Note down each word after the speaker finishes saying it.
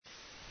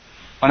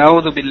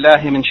ونعوذ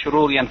بالله من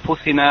شرور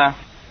أنفسنا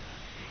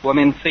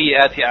ومن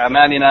سيئات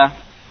أعمالنا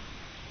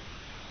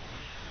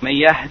من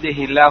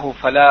يهده الله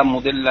فلا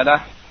مضل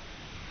له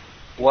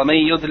ومن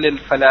يضلل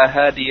فلا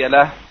هادي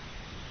له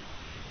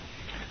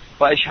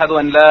وأشهد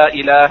أن لا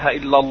إله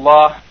إلا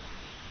الله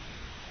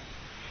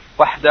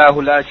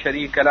وحده لا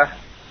شريك له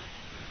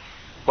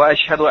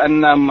وأشهد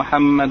أن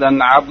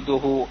محمدا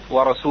عبده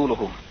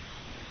ورسوله.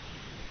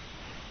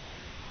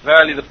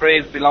 Verily the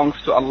praise belongs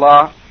to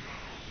Allah.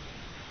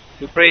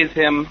 We praise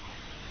Him,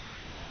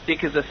 seek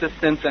His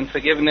assistance and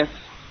forgiveness,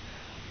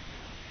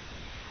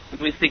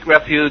 and we seek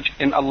refuge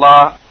in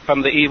Allah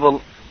from the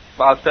evil of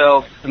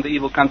ourselves and the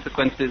evil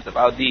consequences of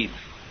our deeds.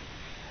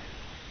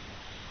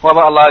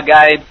 Whoever Allah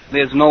guides,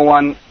 there is no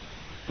one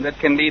that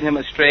can lead him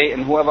astray,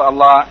 and whoever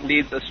Allah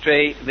leads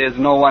astray, there is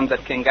no one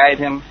that can guide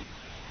him.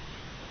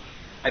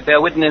 I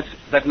bear witness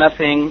that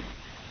nothing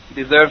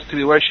deserves to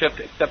be worshipped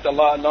except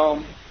Allah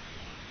alone,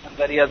 and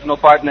that He has no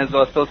partners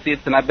or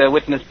associates, and I bear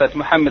witness that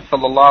Muhammad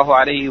sallallahu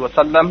alayhi wa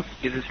sallam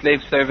is His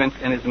slave servant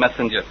and His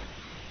messenger.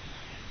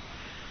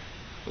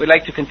 We'd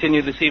like to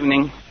continue this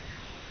evening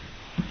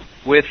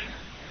with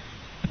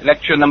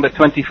lecture number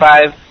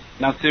 25,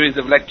 now series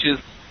of lectures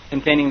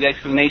containing the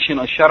explanation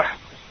or sharh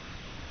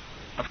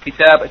of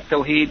Kitab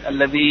Tawheed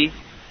الذي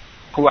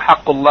هو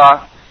حق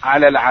الله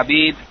على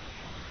العبيد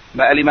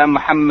by Imam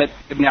Muhammad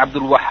ibn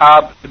Abdul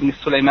Wahhab ibn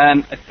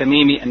Sulaiman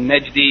al-Tamimi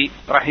al-Najdi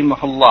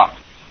rahimahullah.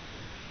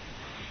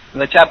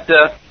 The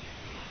chapter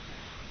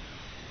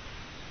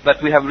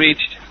that we have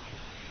reached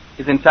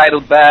is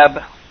entitled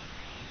Bab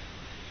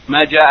ما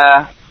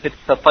جاء في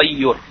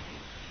التطير.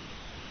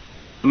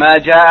 ما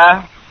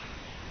جاء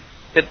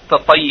في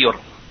التطير.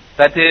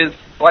 That is,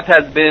 what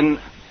has been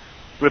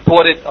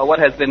reported or what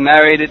has been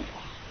narrated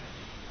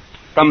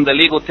from the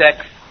legal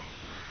text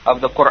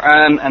of the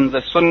Quran and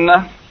the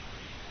Sunnah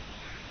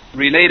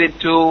related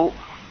to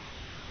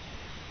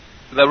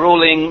the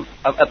ruling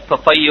of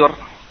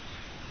at-tatayyur,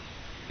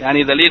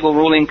 yani the legal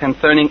ruling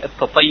concerning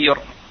at-tatayyur,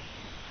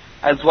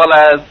 as well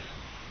as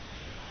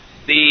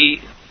the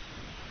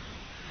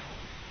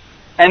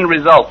end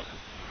result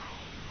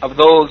of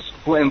those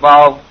who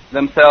involve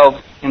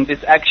themselves in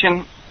this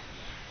action,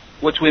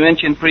 which we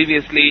mentioned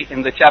previously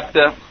in the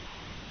chapter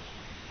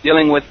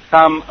dealing with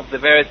some of the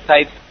various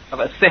types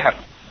of as-sihr,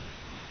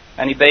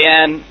 and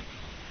bayan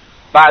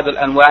بعض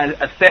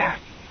الأنواع as-sihr.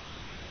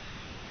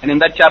 And in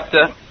that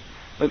chapter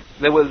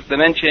there was the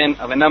mention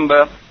of a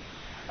number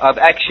of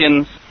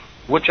actions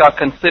which are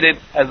considered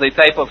as a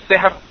type of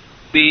sihr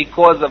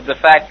because of the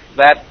fact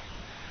that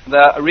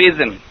the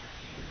reason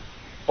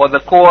or the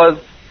cause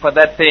for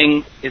that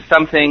thing is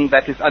something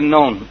that is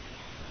unknown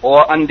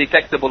or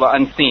undetectable or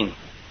unseen.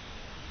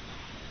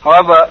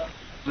 However,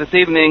 this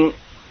evening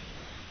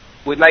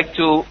we'd like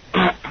to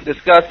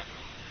discuss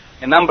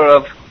a number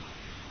of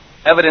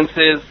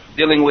evidences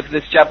dealing with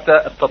this chapter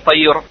of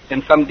Tatayyur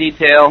in some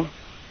detail,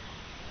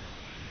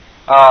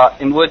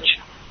 in which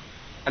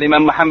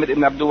Imam Muhammad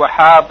ibn Abdul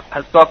Wahhab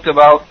has talked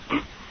about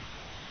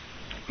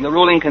the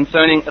ruling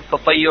concerning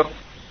Tatayyur,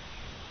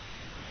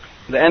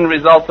 the end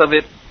result of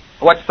it,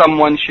 what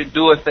someone should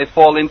do if they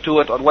fall into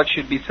it, or what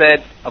should be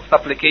said of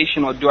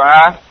supplication or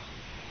dua,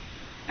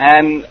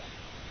 and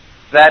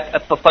that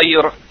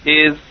At-Tatayyur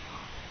is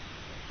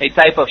a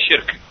type of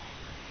shirk.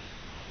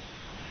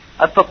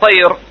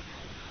 At-Tatayyur,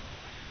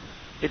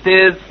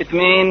 it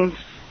means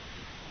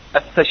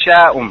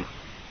At-Tasha'um,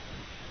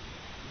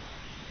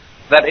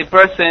 that a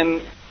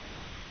person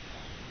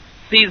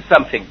sees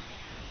something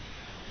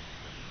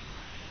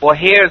or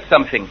hears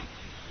something,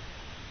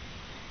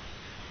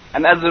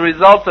 and as a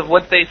result of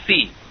what they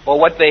see or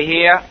what they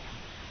hear,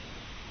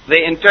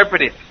 they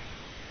interpret it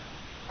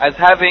as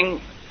having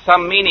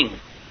some meaning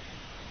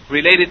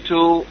related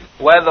to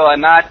whether or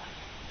not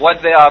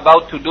what they are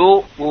about to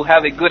do will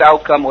have a good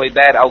outcome or a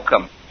bad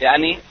outcome.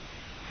 Yani,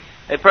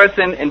 a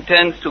person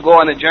intends to go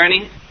on a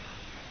journey,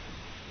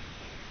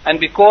 and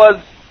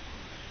because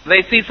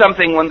they see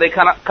something when they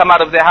come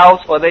out of their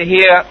house, or they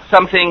hear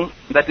something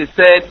that is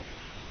said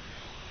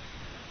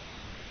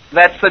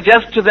that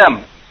suggests to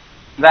them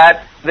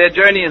that their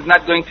journey is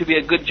not going to be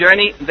a good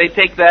journey, they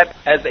take that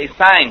as a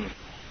sign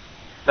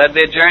that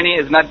their journey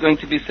is not going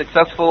to be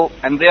successful,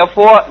 and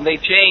therefore they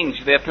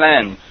change their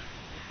plans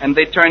and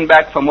they turn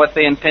back from what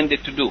they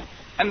intended to do.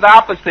 And the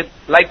opposite,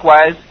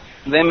 likewise,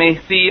 they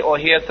may see or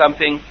hear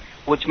something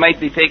which might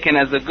be taken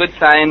as a good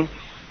sign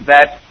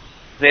that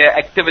their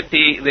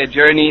activity, their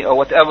journey, or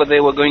whatever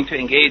they were going to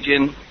engage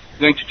in is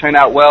going to turn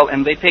out well,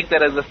 and they take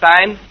that as a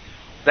sign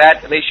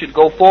that they should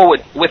go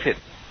forward with it.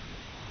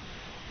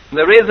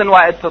 The reason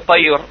why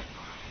at-tatayyur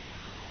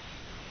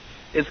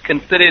is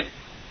considered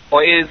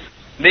or is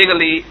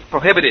legally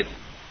prohibited,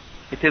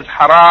 it is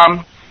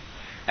haram,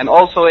 and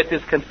also it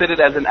is considered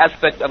as an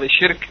aspect of a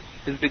shirk,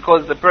 is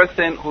because the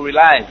person who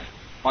relies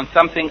on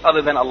something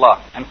other than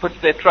Allah and puts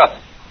their trust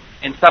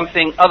in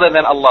something other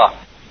than Allah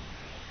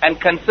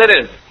and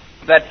considers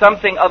that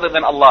something other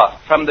than Allah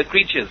from the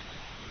creatures,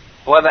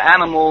 whether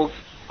animals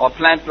or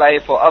plant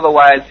life or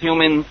otherwise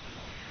humans,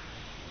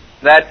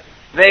 that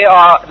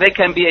they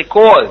can be a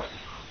cause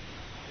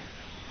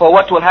for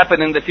what will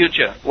happen in the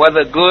future,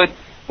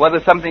 whether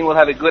something will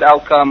have a good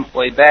outcome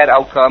or a bad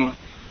outcome,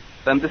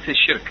 then this is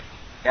shirk.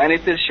 And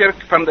it is shirk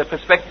from the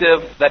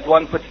perspective that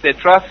one puts their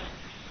trust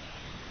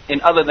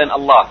in other than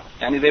Allah.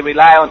 And they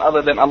rely on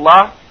other than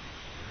Allah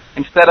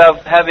instead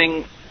of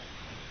having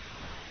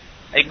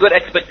a good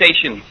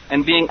expectation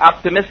and being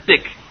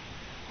optimistic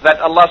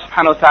that Allah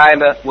subhanahu wa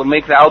ta'ala will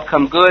make the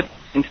outcome good.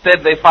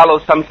 Instead, they follow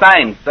some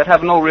signs that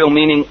have no real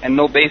meaning and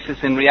no basis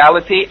in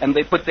reality, and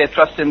they put their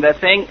trust in that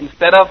thing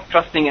instead of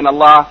trusting in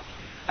Allah.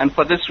 And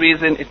for this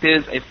reason, it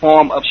is a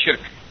form of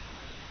shirk.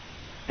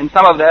 In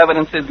some of the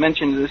evidences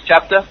mentioned in this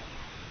chapter,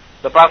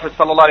 the Prophet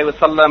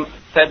ﷺ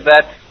said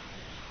that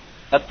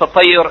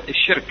at-tatayyur is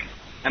shirk.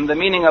 And the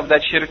meaning of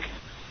that shirk,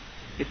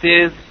 it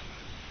is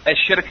a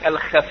shirk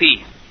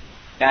al-khafi,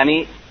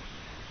 yani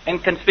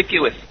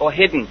inconspicuous or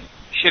hidden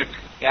shirk.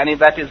 Yani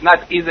that is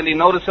not easily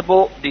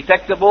noticeable,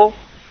 detectable,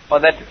 or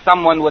that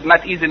someone would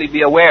not easily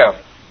be aware of.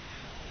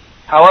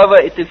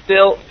 However, it is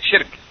still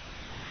shirk.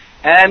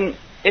 And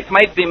it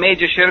might be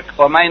major shirk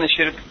or minor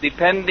shirk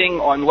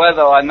depending on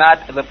whether or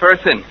not the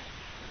person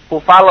who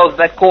follows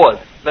that cause,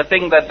 the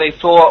thing that they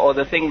saw or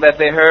the thing that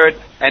they heard,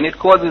 and it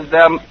causes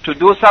them to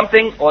do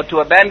something or to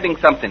abandon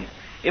something.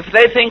 If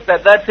they think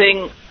that that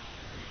thing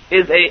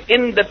is an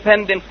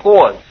independent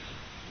cause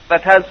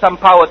that has some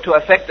power to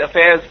affect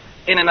affairs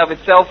in and of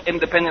itself,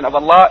 independent of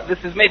Allah,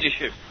 this is major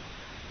shirk.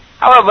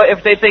 However,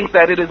 if they think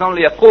that it is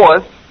only a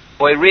cause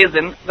or a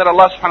reason that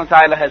Allah subhanahu wa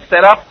ta'ala has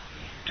set up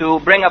to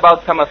bring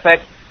about some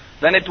effect,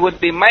 then it would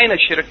be minor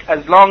shirk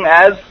as long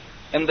as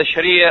in the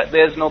Sharia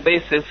there is no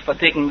basis for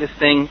taking this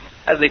thing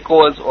as a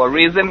cause or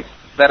reason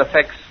that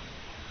affects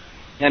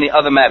any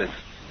other matters.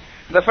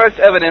 The first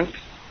evidence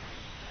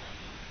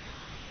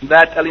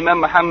that Al-Imam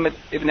Muhammad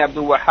ibn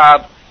Abdul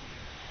Wahhab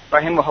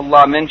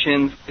rahimahullah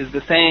mentions is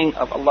the saying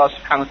of Allah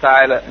subhanahu wa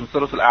ta'ala in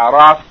Surah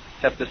Al-A'raf,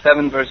 chapter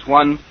 7, verse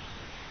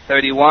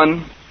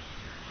 131.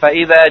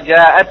 فَإِذَا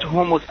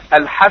جَاءَتْهُمُ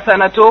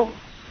الْحَسَنَةُ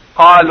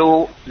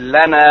قَالُوا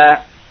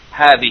لَنَا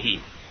هَذِهِ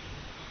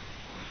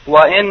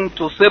وَإِن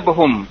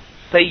تُصِبْهُمْ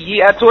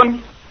سَيِّئَةٌ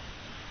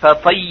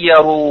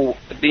فَطَيَّرُوا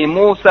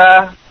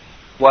بِمُوسَى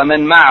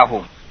وَمَنْ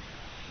مَعَهُ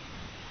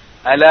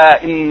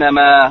أَلَا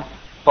إِنَّمَا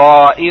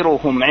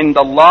طَائِرُهُمْ عِنْدَ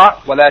اللَّهِ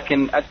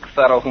وَلَكِنْ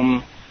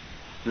أَكْثَرَهُمْ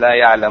لا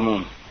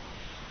يعلمون.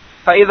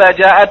 فإذا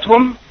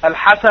جاءتهم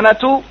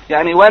الحسنة,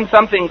 يعني when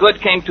something good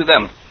came to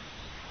them,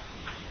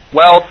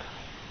 wealth,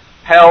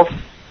 health,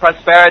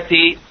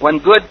 prosperity, when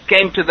good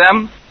came to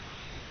them,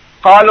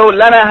 قالوا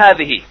لنا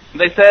هذه,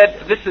 they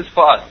said, this is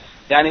for us.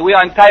 Yani we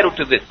are entitled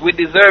to this, we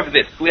deserve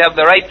this, we have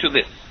the right to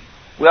this,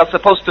 we are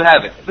supposed to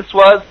have it. This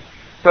was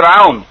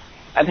Fir'aun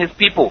and his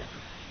people.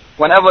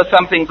 Whenever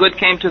something good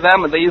came to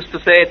them, they used to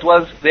say it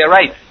was their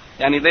right,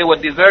 yani they were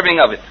deserving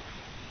of it.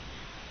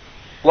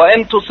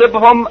 وَإِن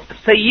تُصِبْهُمْ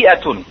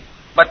سَيِّئَةٌ,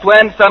 but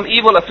when some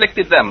evil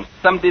afflicted them,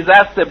 some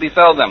disaster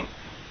befell them,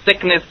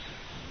 sickness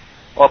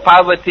or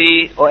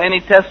poverty or any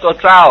test or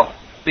trial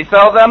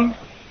befell them,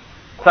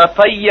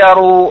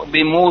 فَطَيَّرُوا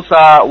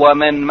بِمُوسَى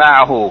وَمَنْ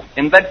مَعَهُ,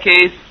 in that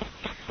case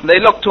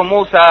they looked to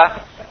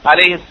Musa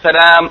alayhi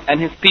salam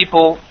and his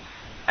people,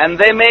 and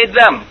they made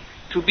them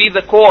to be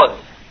the cause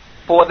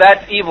for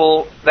that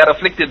evil that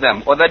afflicted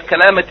them or that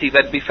calamity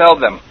that befell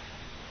them.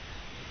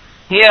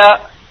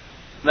 Here,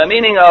 the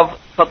meaning of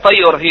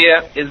tatayyur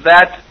here is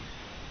that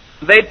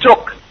they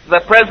took the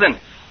presence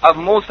of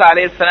Musa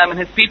alayhi salam and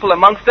his people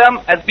amongst them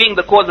as being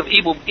the cause of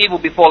evil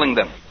befalling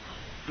them.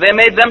 They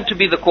made them to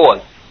be the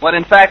cause, when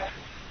in fact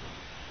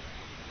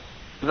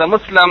the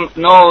Muslim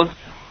knows,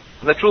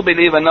 the true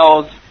believer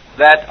knows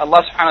that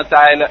Allah subhanahu wa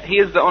ta'ala, He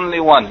is the only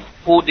one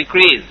who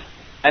decrees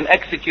and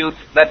executes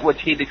that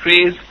which He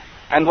decrees,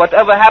 and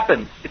whatever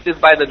happens, it is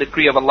by the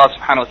decree of Allah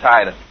subhanahu wa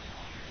ta'ala.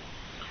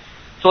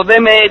 So they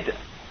made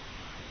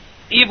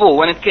evil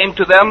when it came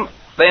to them,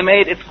 they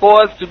made its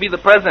cause to be the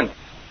presence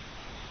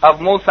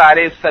of Musa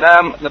alayhi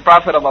salam, the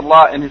Prophet of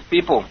Allah and his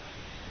people.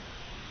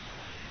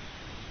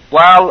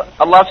 While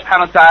Allah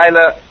subhanahu wa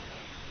ta'ala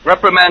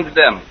reprimands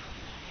them,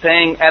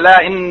 saying, أَلَا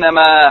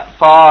إِنَّمَا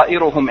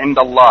طَائِرُهُمْ عِنْدَ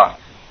اللَّهِ,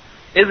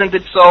 isn't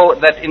it so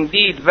that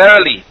indeed,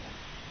 verily,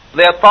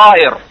 their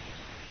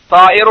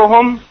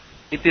طَائِرُهُمْ,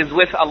 it is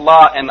with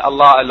Allah and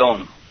Allah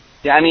alone.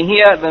 Yani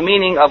here the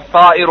meaning of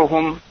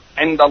طَائِرُهُمْ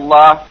عِنْدَ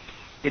اللَّهِ,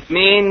 it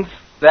means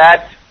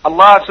that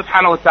Allah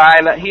subhanahu wa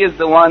ta'ala, He is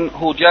the one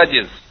who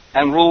judges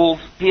and rules,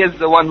 He is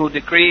the one who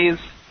decrees,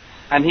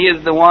 and He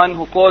is the one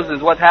who causes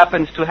what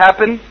happens to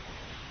happen,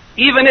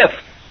 even if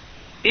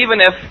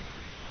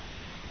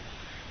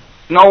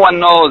no one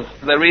knows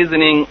the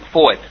reasoning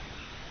for it.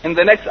 In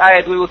the next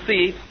ayat we will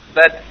see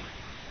that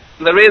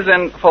the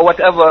reason for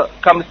whatever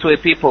comes to a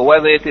people,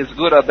 whether it is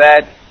good or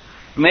bad,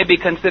 may be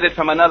considered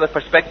from another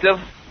perspective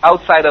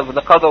outside of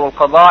the qadr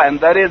al-qadha, and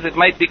that is, it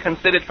might be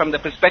considered from the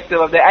perspective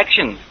of their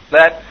actions,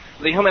 that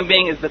the human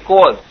being is the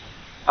cause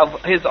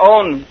of his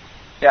own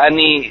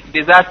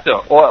disaster,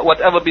 or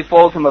whatever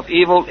befalls him of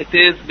evil, it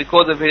is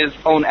because of his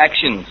own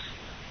actions.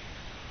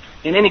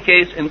 In any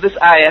case, in this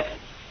ayat,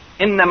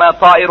 إِنَّمَا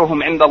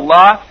طَائِرُهُمْ عِنْدَ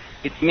اللَّهِ,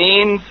 it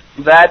means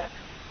that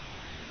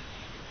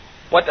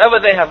whatever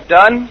they have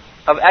done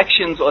of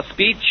actions or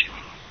speech,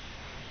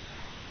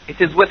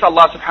 it is with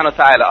Allah subhanahu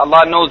wa ta'ala.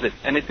 Allah knows it,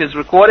 and it is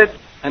recorded,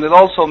 and it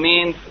also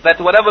means that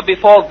whatever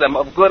befalls them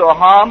of good or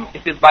harm,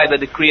 it is by the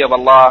decree of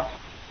Allah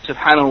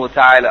subhanahu wa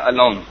ta'ala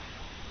alone.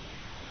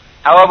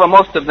 However,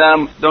 most of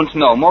them don't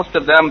know. Most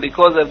of them,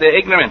 because of their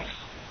ignorance,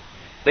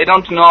 they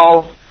don't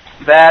know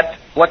that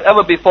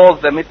whatever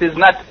befalls them, it is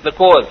not the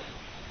cause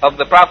of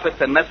the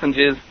prophets and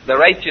messengers, the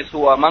righteous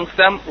who are amongst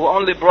them, who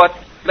only brought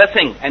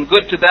blessing and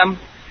good to them,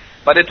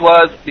 but it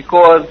was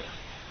because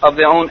of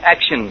their own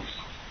actions,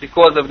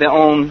 because of their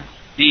own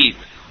deeds.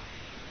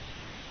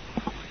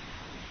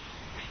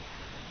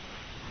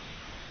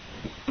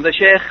 The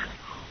Shaykh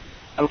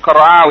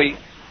Al-Qara'awi,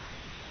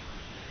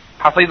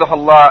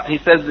 Hafidhahullah, he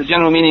says the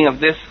general meaning of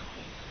this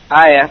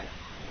ayah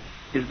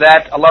is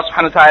that Allah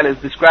subhanahu wa ta'ala is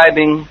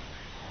describing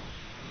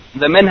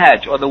the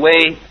minhaj, or the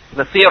way,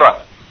 the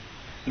seerah,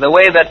 the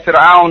way that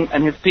Fir'aun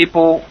and his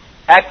people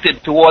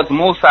acted towards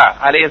Musa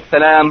alayhi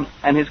salam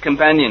and his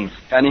companions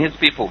and his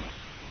people.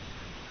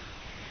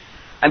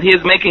 And he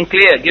is making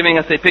clear, giving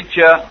us a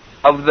picture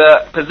of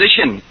the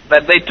position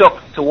that they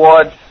took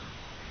towards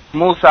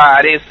Musa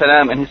alayhi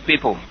salam and his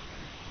people.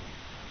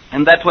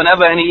 And that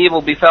whenever any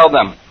evil befell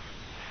them,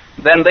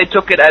 then they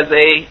took it as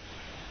they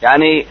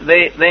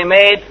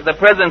made the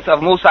presence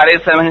of Musa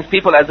alayhi salam and his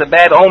people as a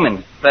bad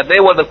omen, that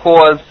they were the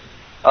cause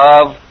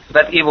of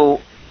that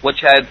evil which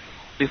had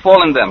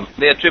befallen them.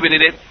 They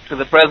attributed it to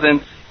the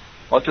presence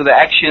or to the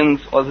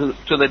actions or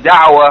to the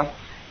da'wah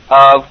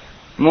of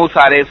Musa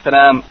alayhi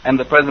salam and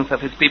the presence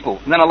of his people.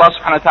 And then Allah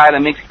subhanahu wa ta'ala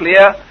makes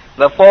clear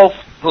the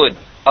falsehood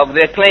of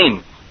their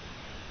claim.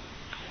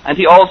 And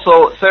He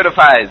also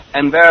certifies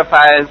and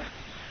verifies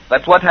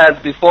that what has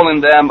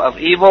befallen them of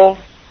evil,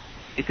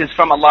 it is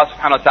from Allah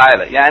subhanahu wa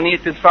ta'ala.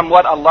 It is from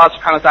what Allah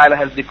subhanahu wa ta'ala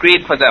has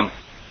decreed for them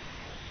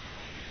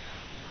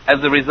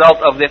as a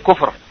result of their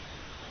kufr,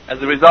 as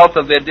a result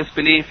of their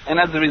disbelief, and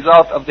as a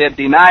result of their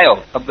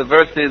denial of the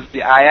verses,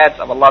 the ayats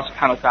of Allah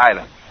subhanahu wa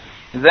ta'ala.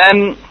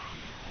 Then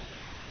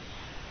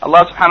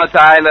Allah subhanahu wa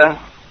ta'ala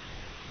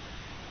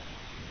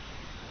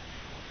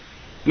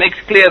makes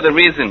clear the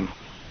reason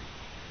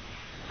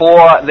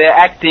for their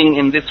acting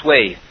in this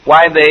way,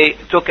 why they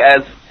took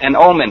as an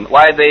omen,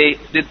 why they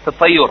did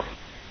tatayyur,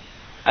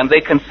 and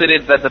they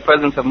considered that the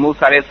presence of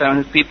Musa alayhi salam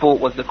and his people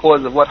was the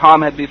cause of what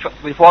harm had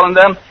befallen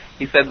them.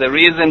 He said the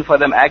reason for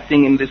them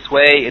acting in this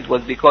way, it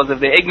was because of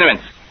their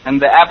ignorance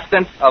and the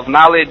absence of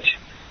knowledge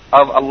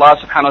of Allah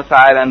subhanahu wa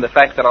ta'ala, and the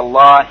fact that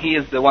Allah, He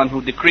is the one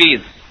who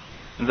decrees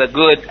the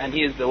good, and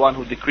He is the one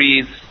who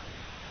decrees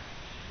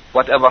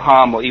whatever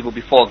harm or evil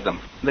befalls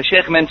them. The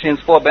Shaykh mentions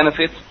 4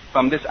 benefits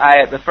from this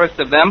ayah. The first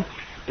of them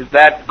is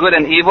that good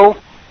and evil,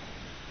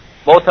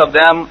 both of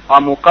them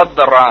are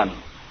muqaddaran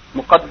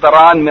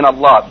min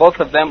Allah. Both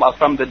of them are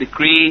from the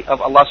decree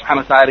of Allah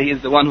subhanahu wa ta'ala. He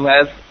is the one who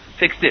has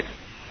fixed it.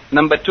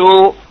 Number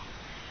 2,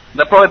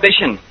 the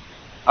prohibition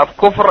of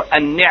kufr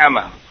and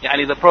ni'mah,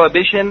 the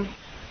prohibition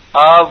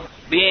of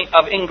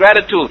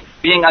ingratitude,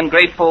 being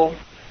ungrateful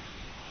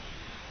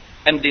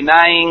and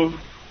denying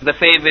the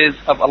favors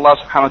of Allah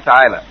subhanahu wa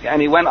ta'ala.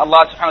 When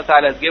Allah subhanahu wa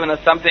ta'ala has given us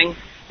something,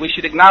 we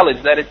should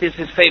acknowledge that it is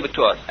His favor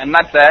to us, and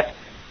not that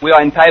we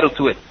are entitled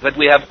to it, that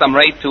we have some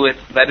right to it,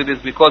 that it is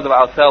because of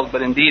ourselves,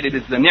 but indeed it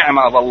is the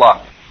ni'mah of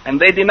Allah. And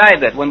they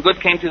denied that. When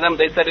good came to them,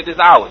 they said it is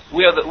ours.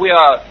 We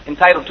are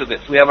entitled to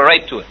this. We have a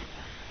right to it.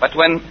 But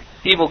when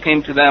evil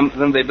came to them,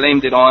 then they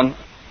blamed it on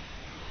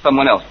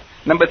someone else.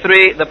 Number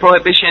 3, the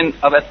prohibition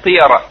of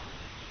at-tiyara.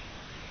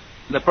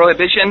 The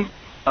prohibition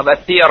of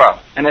at-tiyara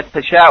and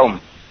at-tasha'um.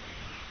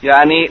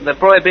 The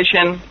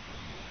prohibition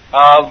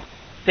of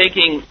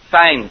taking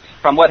signs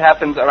from what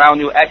happens around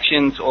you,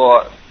 actions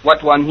or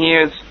what one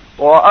hears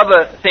or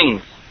other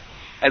things,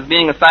 as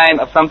being a sign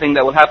of something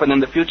that will happen in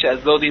the future,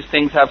 as though these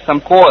things have some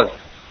cause,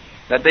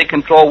 that they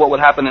control what will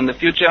happen in the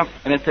future.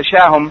 And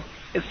tashahum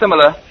is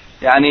similar.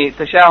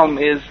 Tashahum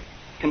is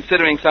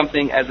considering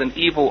something as an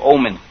evil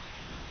omen.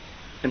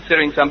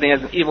 Considering something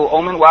as an evil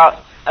omen,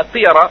 while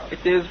at-tiyara,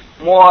 it is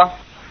more,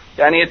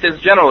 it is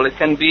general. It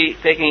can be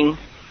taking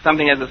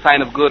something as a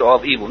sign of good or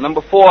of evil.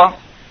 Number 4,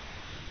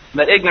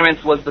 that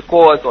ignorance was the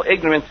cause, or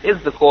ignorance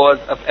is the cause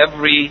of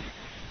every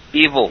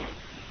evil.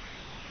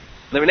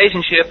 The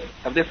relationship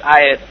of this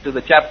ayat to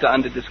the chapter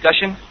under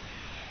discussion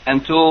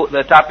and to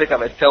the topic of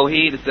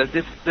Tawheed is that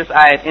this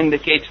ayat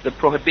indicates the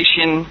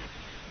prohibition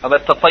of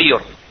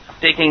at-tatayyur,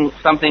 taking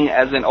something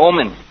as an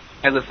omen,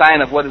 as a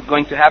sign of what is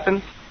going to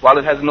happen, while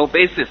it has no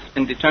basis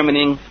in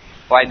determining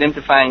or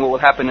identifying what will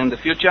happen in the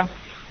future.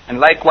 And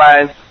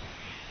likewise,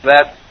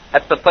 that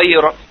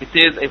at-tatayyur, it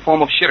is a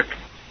form of shirk.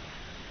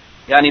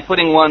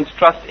 Putting one's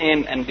trust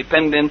in and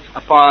dependence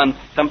upon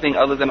something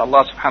other than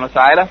Allah subhanahu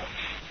wa ta'ala,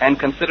 and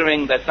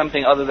considering that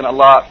something other than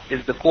Allah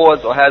is the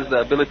cause or has the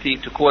ability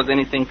to cause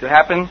anything to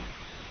happen,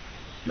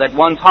 that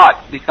one's heart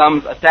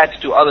becomes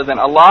attached to other than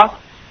Allah,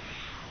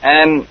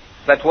 and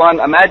that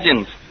one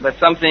imagines that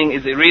something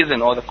is a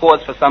reason or the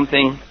cause for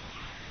something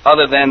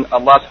other than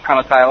Allah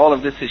subhanahu wa ta'ala. All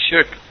of this is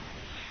shirk.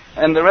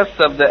 And the rest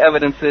of the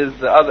evidences,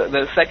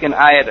 the second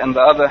ayat and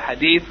the other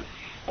hadith,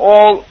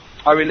 all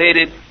are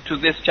related to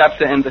this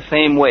chapter in the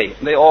same way.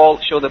 They all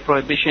show the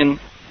prohibition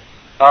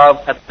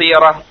of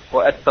at-tiyarah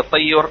or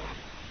at-tatayyur,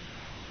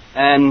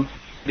 and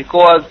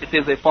because it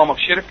is a form of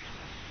shirk,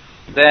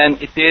 then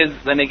it is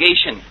the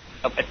negation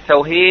of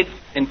at-tawheed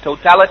in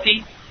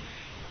totality.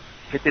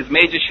 It is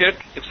major shirk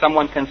if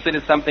someone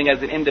considers something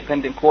as an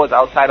independent cause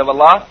outside of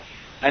Allah,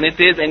 and it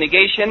is a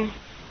negation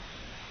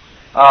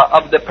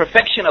of the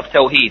perfection of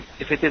tawheed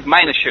if it is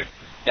minor shirk.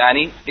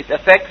 Yani, it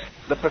affects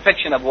the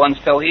perfection of one's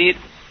tawheed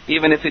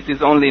even if it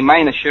is only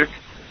minor shirk.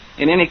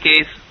 In any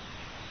case,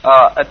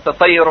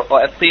 at-tatayyur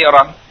or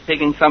at-tiyarah,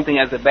 taking something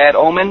as a bad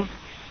omen,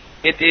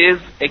 it is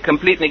a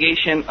complete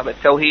negation of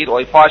at-tawheed, or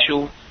a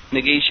partial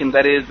negation,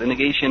 that is the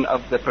negation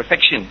of the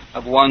perfection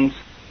of one's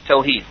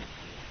tawheed.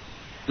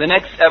 The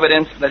next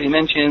evidence that he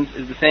mentions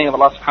is the saying of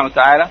Allah subhanahu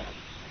wa ta'ala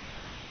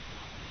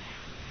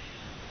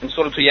in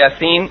Surah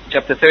Yasin,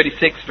 chapter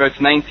 36, verse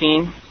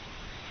 19.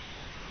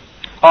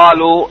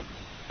 قَالُوا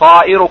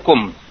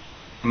طَائِرُكُمْ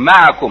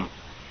مَعَكُمْ.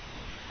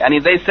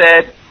 And they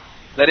said,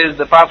 that is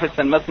the prophets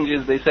and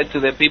messengers, they said to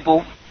their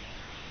people,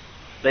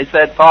 they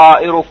said,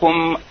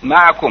 طَائِرُكُمْ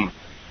مَعَكُمْ,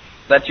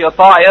 that your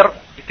ta'ir,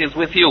 it is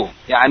with you.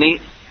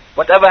 Yani,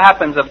 whatever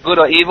happens of good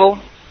or evil,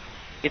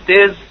 it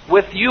is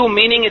with you,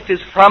 meaning it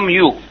is from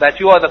you, that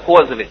you are the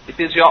cause of it. It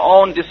is your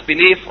own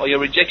disbelief or your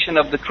rejection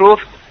of the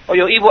truth or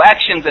your evil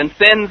actions and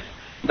sins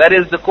that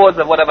is the cause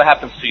of whatever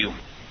happens to you.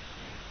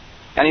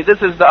 And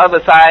this is the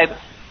other side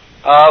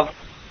of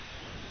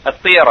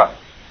at-tiyarah.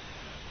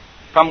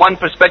 From one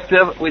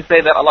perspective, we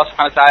say that Allah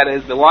subhanahu wa ta'ala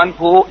is the one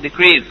who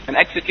decrees and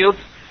executes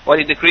what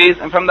He decrees.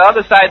 And from the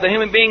other side, the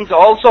human beings are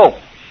also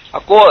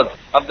a cause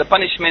of the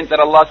punishment that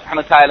Allah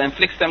subhanahu wa ta'ala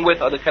inflicts them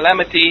with, or the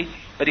calamity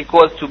that He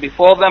caused to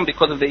befall them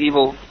because of the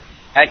evil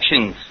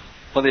actions,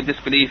 for their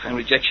disbelief and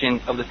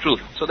rejection of the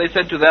truth. So they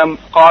said to them,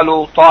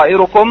 قَالُوا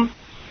طَائِرُكُمْ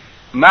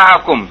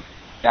مَعَكُمْ.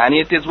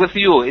 Yani, it is with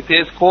you, it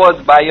is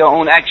caused by your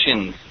own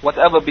actions.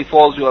 Whatever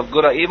befalls you of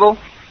good or evil,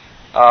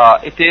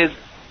 it is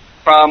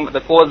from the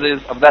causes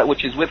of that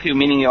which is with you,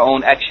 meaning your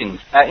own actions.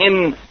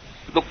 In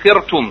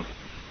ذُكِّرْتُمْ,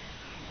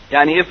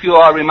 yani, if you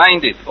are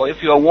reminded or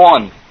if you are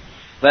warned,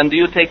 then do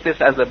you take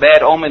this as a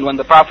bad omen? When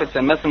the prophets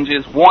and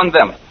messengers warned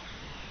them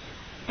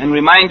and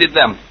reminded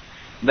them,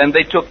 then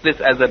they took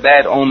this as a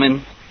bad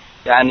omen,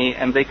 yani,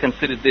 and they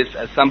considered this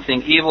as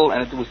something evil,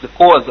 and it was the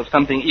cause of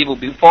something evil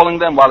befalling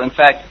them, while in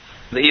fact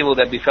the evil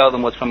that befell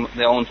them was from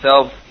their own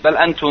selves. بَلْ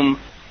أَنْتُمْ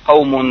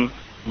قَوْمٌ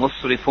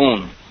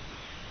مُسْرِفُونَ.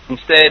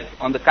 Instead,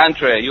 on the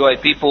contrary, you are a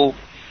people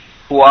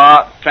who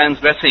are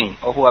transgressing,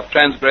 or who have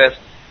transgressed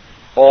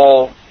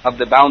all of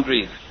the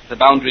boundaries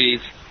that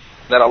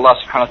Allah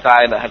subhanahu wa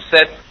ta'ala have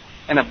set,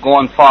 and have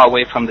gone far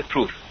away from the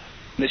truth.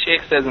 The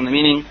Shaykh says in the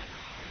meaning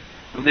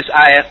of this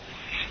ayat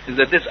is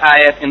that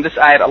in this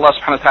ayat Allah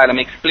subhanahu wa ta'ala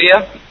makes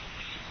clear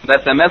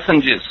that the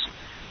messengers,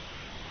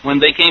 when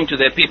they came to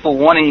their people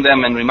warning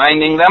them and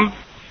reminding them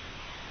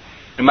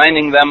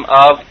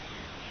of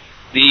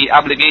the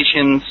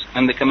obligations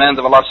and the commands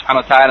of Allah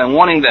subhanahu wa ta'ala, and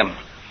warning them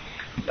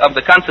of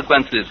the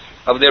consequences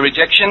of their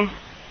rejection,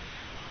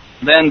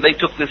 then they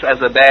took this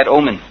as a bad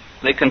omen.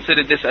 They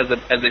considered this as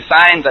a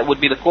sign that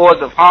would be the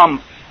cause of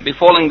harm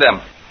befalling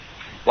them,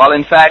 while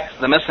in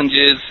fact the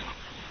messengers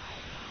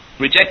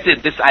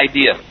rejected this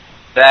idea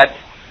that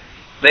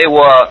they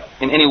were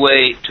in any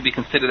way to be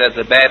considered as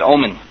a bad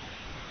omen.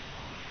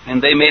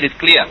 And they made it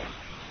clear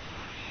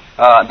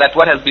that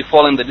what has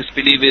befallen the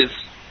disbelievers,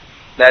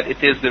 that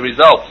it is the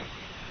result,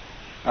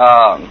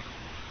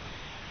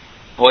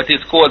 or it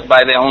is caused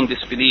by their own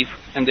disbelief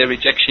and their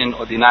rejection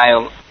or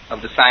denial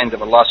of the signs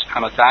of Allah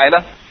subhanahu wa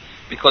ta'ala,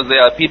 because they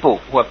are people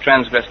who have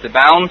transgressed the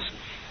bounds,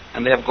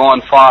 and they have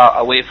gone far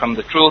away from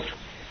the truth,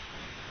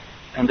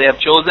 and they have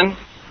chosen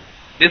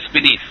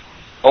disbelief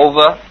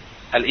over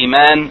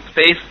al-iman,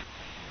 faith,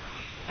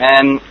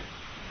 and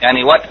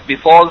what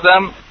befalls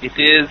them, it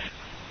is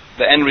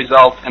the end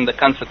result and the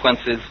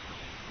consequences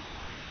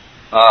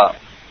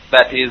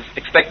that is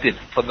expected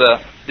for the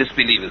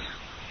disbelievers.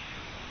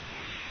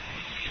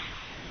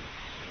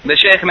 The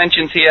Shaykh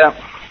mentions here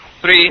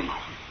 3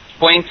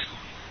 points,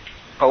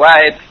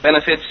 fawaid,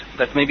 benefits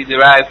that may be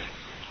derived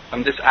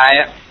from this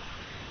ayah.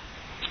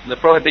 The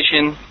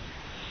prohibition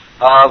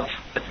of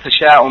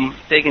at-tasha'um,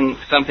 taking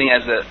something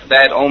as a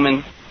bad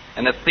omen,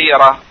 and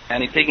at-tiyarah,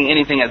 and taking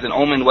anything as an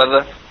omen,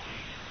 whether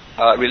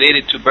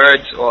related to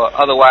birds or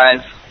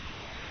otherwise.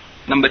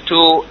 Number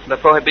 2, the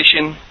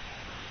prohibition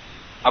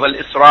of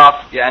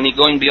al-israf, yani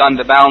going beyond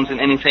the bounds in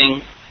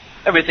anything.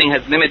 Everything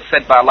has limits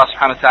set by Allah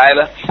subhanahu wa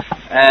ta'ala,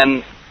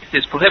 and it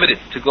is prohibited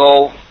to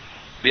go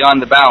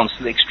beyond the bounds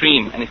to the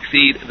extreme and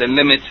exceed the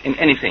limits in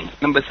anything.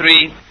 Number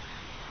 3,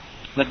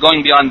 that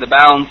going beyond the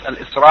bounds,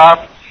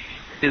 al-israf,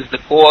 is the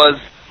cause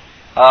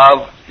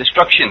of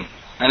destruction,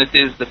 and it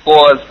is the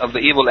cause of the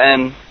evil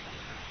end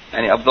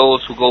of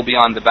those who go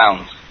beyond the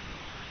bounds.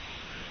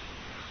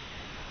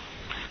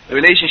 The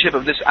relationship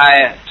of this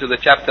ayah to the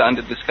chapter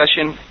under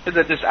discussion is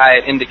that this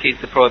ayah indicates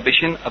the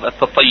prohibition of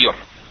at-tatayyur,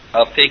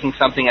 of taking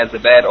something as a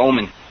bad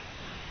omen,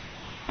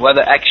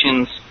 whether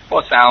actions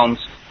or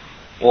sounds,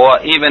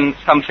 or even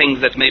some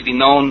things that may be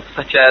known,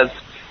 such as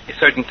a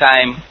certain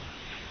time,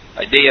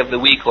 a day of the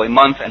week or a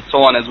month and so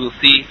on, as we'll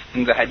see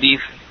in the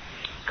hadith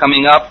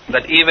coming up,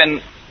 that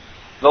even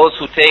those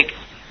who take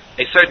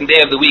a certain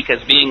day of the week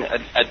as being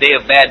a day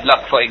of bad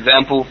luck, for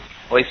example,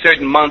 or a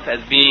certain month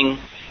as being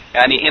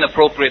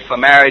inappropriate for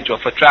marriage or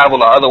for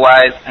travel or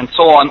otherwise, and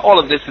so on, all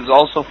of this is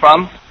also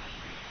from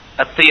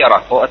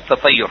at-tiyara or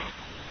at-tatayyur.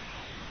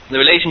 The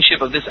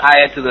relationship of this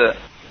ayat to the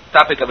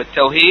topic of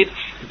at-Tawheed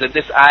is that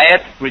this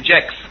ayat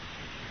rejects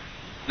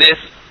this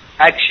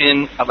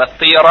action of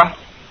at-tiyara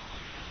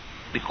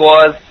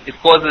because it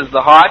causes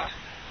the heart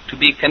to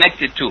be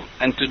connected to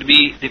and to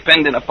be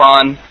dependent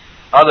upon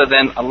other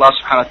than Allah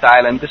subhanahu wa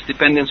ta'ala, and this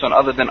dependence on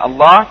other than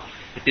Allah,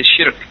 it is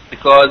shirk,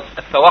 because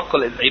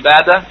at-tawakkul is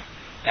ibadah,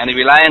 and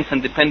reliance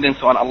and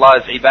dependence on Allah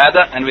is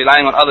ibadah, and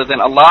relying on other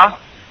than Allah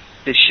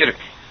is shirk.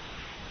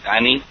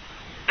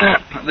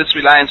 This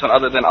reliance on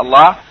other than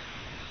Allah,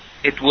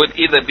 it would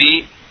either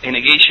be a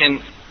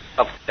negation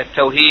of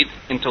Tawheed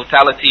in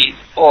totality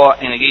or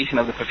a negation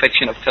of the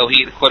perfection of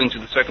Tawheed according to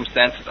the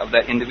circumstances of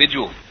that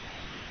individual.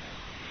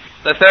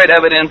 The third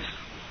evidence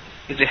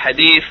is a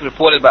hadith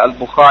reported by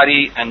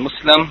Al-Bukhari and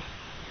Muslim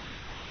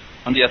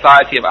on the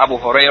authority of Abu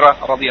Hurairah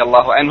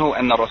radiyallahu anhu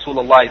أن رسول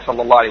الله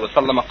صلى الله عليه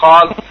وسلم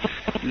قال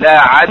لا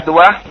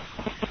عدوى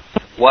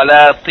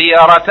ولا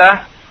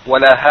طيرة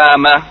ولا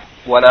هامة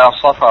ولا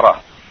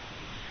صفرة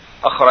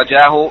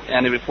أخرجاه,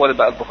 يعني reported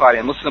by Al-Bukhari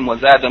and Muslim,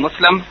 وزاد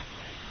Muslim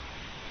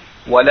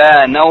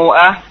ولا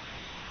نوء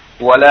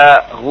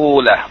ولا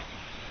غولة.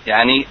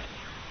 يعني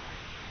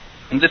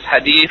in this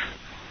hadith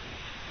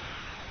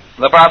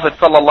the Prophet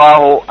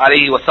sallallahu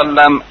alayhi wa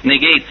sallam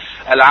negates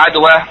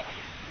al-adwa,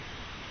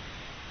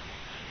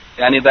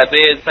 yani that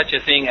there is such a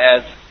thing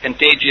as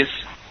contagious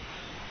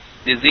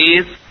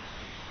disease,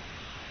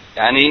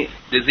 yani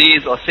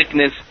disease or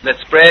sickness that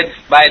spreads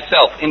by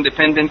itself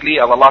independently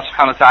of Allah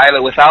subhanahu wa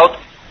ta'ala without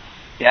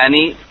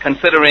yani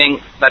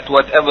considering that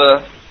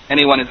whatever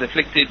anyone is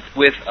afflicted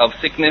with of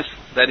sickness,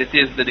 that it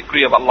is the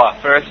decree of Allah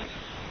first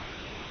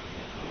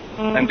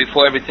and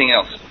before everything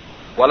else.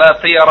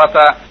 وَلَا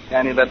طِيَرَةَ,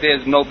 yani that there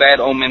is no bad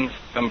omens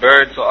from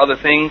birds or other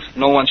things.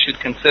 No one should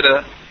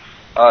consider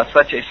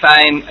such a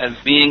sign as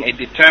being a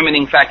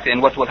determining factor in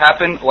what will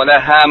happen.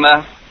 وَلَا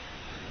هَامَ,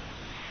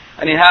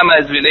 and hama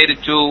is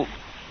related to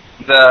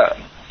the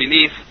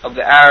belief of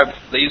the Arabs.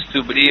 They used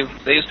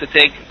to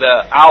take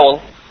the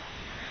owl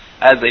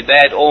as a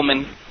bad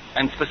omen,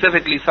 and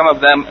specifically some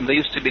of them, they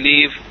used to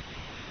believe,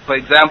 for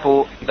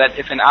example, that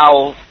if an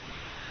owl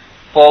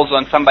falls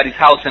on somebody's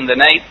house in the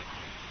night,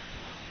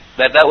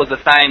 that was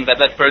a sign that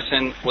that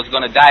person was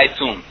going to die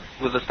soon.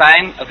 It was a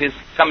sign of his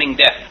coming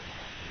death,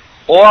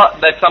 or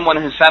that someone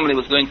in his family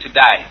was going to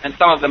die. And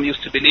some of them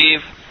used to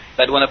believe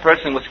that when a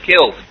person was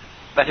killed,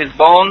 that his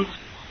bones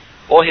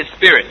or his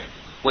spirit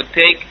would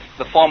take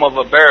the form of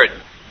a bird,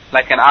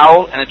 like an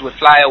owl, and it would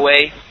fly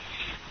away.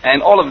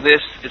 And all of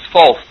this is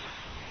false.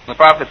 The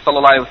Prophet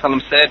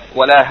ﷺ said,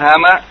 وَلَا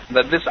هَامَ,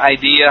 that this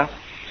idea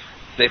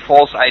is a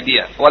false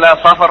idea.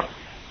 وَلَا صَفَرْ,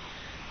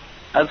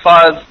 as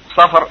far as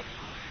safar,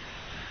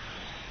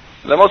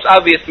 the most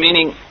obvious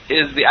meaning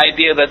is the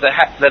idea that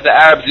the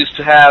Arabs used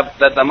to have,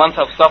 that the month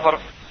of Safar,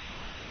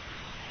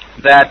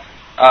 that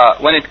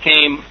when it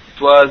came,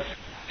 it was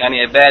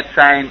a bad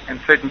sign and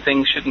certain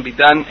things shouldn't be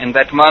done in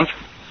that month.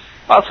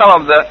 While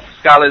some of the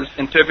scholars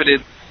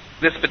interpreted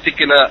this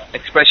particular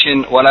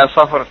expression, wala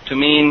safar, to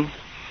mean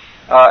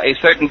a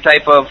certain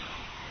type of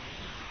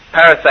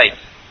parasite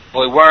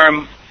or a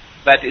worm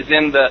that is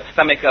in the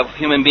stomach of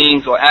human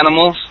beings or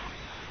animals,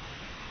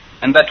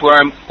 and that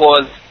worm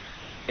caused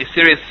a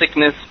serious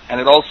sickness, and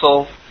it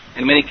also,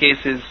 in many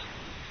cases,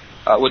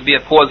 would be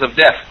a cause of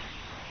death.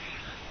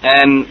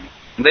 And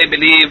they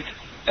believed,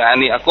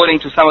 according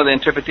to some of the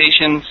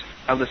interpretations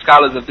of the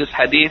scholars of this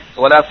hadith,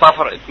 wala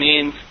safar, it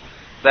means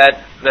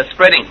that the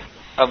spreading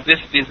of this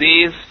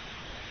disease,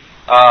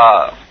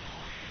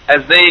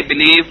 as they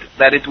believed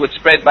that it would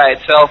spread by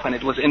itself and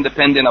it was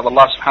independent of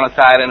Allah subhanahu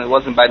wa ta'ala and it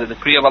wasn't by the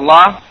decree of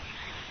Allah,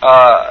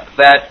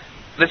 that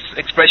this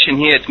expression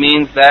here, it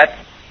means that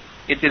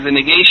it is a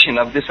negation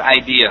of this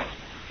idea,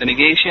 the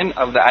negation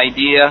of the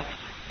idea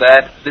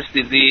that this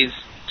disease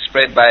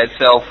spread by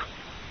itself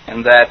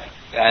and that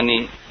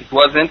it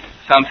wasn't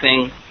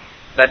something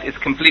that is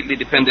completely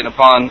dependent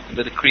upon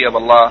the decree of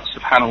Allah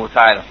subhanahu wa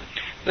ta'ala.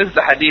 This is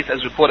the hadith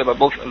as reported by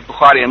both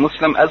Al-Bukhari and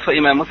Muslim. As for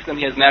Imam Muslim,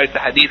 he has narrated the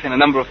hadith in a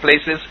number of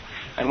places,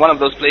 and one of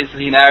those places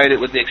he narrated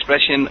with the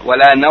expression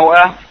wala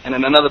naw'a, and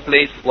in another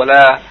place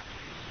wala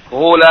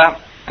ghula.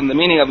 And the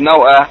meaning of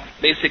naw'a,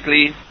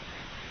 basically,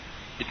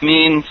 it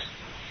means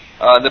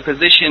the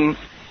position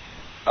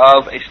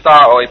of a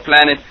star or a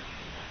planet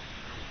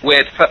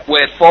where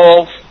it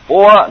falls,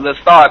 or the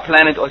star,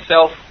 planet, or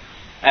self.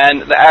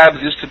 And the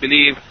Arabs used to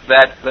believe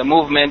that the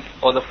movement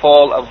or the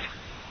fall of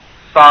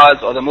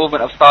stars, or the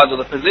movement of stars, or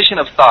the position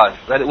of stars,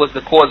 that it was the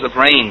cause of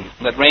rain,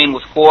 that rain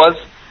was caused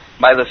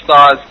by the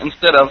stars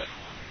instead of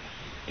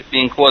it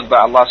being caused by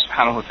Allah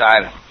subhanahu wa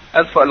ta'ala.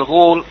 As for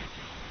al-ghul,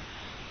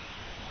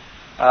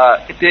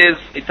 it is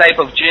a type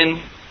of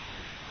jinn,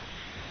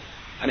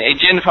 and a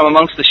jinn from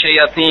amongst the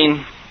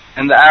shayateen,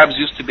 And the Arabs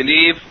used to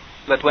believe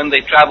that when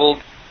they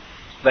traveled,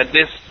 that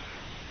this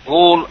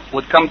rule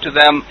would come to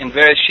them in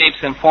various shapes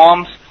and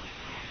forms,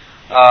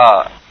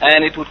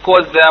 and it would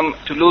cause them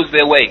to lose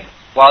their way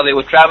while they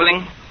were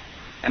traveling,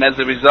 and as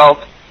a result,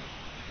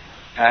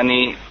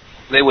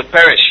 they would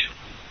perish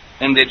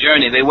in their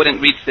journey. They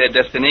wouldn't reach their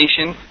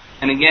destination.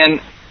 And again,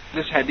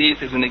 this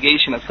hadith is a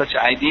negation of such an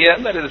idea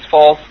that it is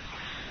false.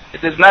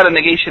 It is not a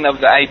negation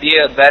of the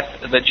idea that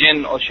the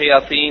jinn or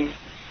shayateen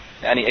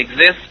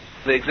exists.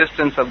 The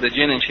existence of the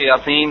jinn and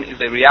shayateen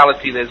is a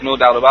reality, there's no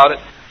doubt about it.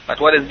 But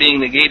what is being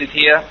negated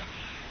here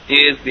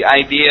is the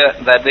idea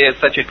that there is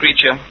such a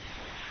creature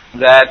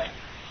that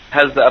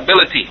has the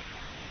ability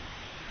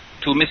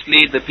to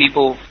mislead the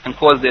people and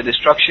cause their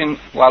destruction,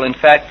 while in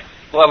fact,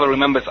 whoever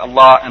remembers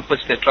Allah and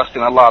puts their trust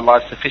in Allah,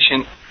 Allah is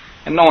sufficient,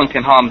 and no one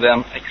can harm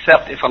them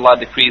except if Allah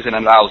decrees and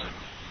allows it.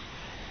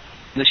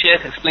 The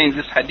Shaykh explains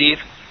this hadith.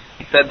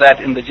 He said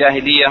that in the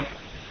Jahiliyyah,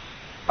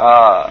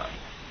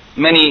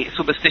 many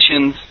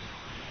superstitions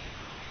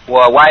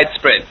were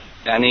widespread.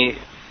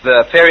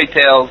 The fairy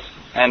tales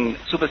and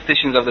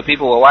superstitions of the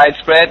people were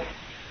widespread,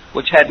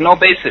 which had no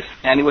basis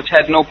and which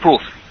had no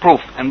proof.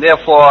 And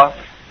therefore,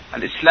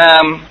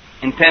 Islam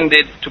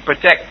intended to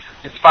protect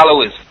its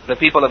followers, the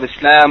people of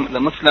Islam, the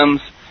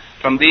Muslims,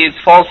 from these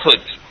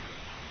falsehoods.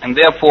 And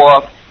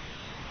therefore,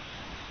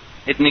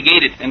 it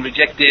negated and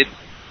rejected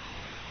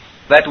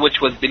that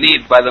which was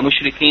believed by the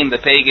mushrikeen, the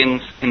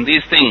pagans, in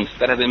these things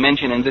that have been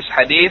mentioned in this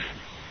hadith.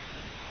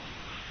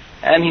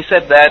 And he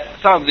said that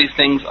some of these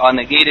things are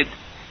negated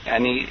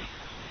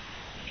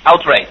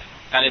outright,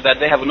 that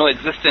they have no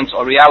existence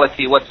or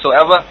reality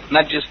whatsoever,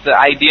 not just the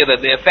idea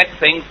that they affect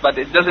things, but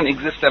it doesn't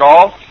exist at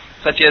all,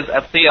 such as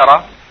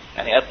at-tiyara.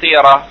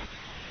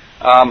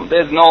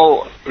 There's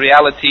no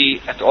reality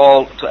at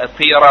all to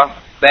at-tiyara,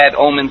 bad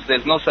omens.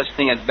 There's no such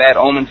thing as bad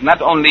omens.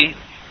 Not only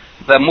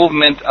the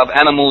movement of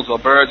animals or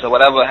birds or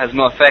whatever has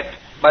no effect,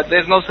 but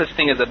there's no such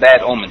thing as a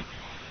bad omen.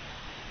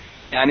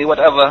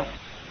 Whatever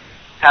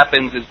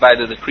happens is by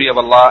the decree of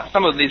Allah.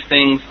 Some of these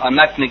things are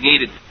not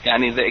negated.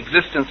 The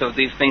existence of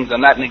these things are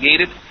not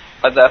negated,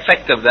 but the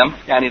effect of them,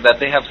 that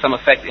they have some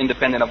effect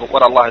independent of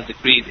what Allah has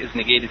decreed, is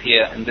negated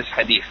here in this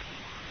hadith.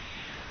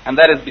 And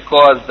that is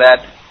because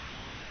that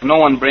no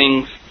one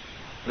brings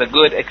the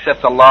good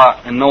except Allah,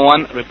 and no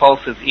one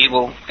repulses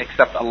evil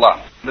except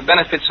Allah. The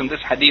benefits from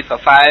this hadith are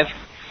 5.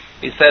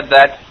 He said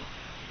that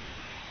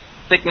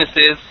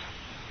sicknesses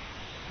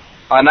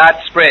are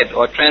not spread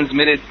or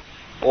transmitted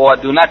or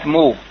do not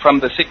move from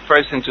the sick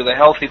person to the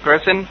healthy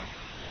person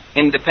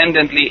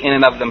independently in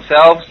and of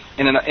themselves,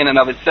 in and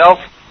of itself,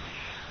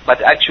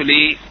 but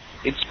actually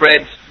it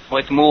spreads or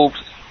it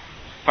moves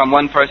from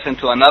one person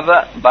to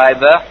another by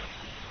the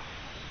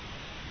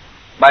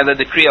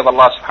decree of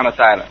Allah subhanahu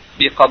wa ta'ala.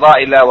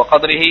 بِقَضَاءِ اللَّهِ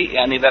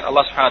وَقَدْرِهِ, that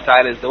Allah subhanahu wa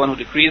ta'ala is the one who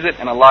decrees it,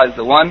 and Allah is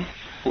the one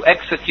who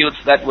executes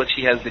that which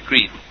He has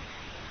decreed.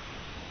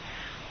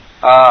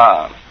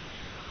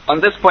 On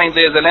this point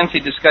there is a lengthy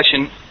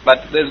discussion,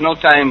 but there's no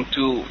time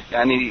to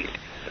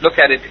look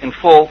at it in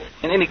full.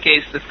 In any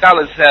case, the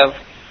scholars have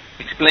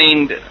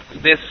explained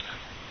this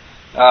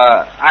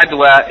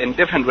adwa in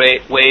different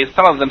ways.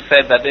 Some of them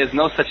said that there's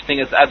no such thing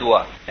as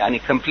adwa,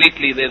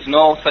 completely there's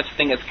no such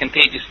thing as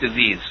contagious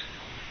disease.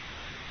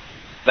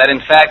 That in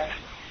fact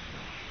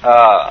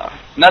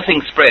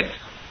nothing spreads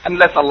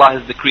unless Allah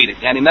has decreed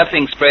it.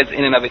 Nothing spreads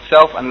in and of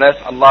itself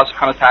unless Allah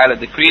subhanahu wa ta'ala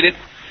decreed it.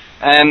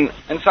 And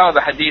in some of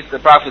the hadith, the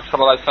Prophet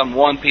ﷺ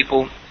warned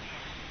people,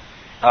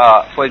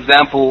 for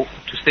example,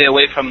 to stay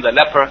away from the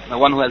leper, the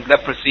one who has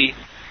leprosy,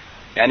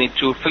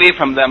 to flee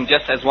from them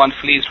just as one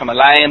flees from a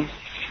lion.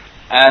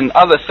 And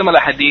other similar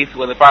hadith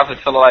where the Prophet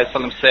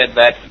ﷺ said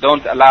that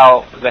don't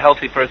allow the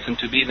healthy person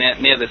to be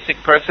near the sick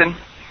person.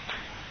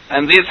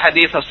 And these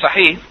hadith are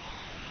sahih.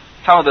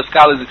 Some of the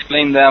scholars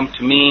explain them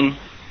to mean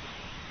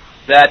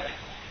that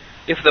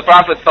if the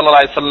Prophet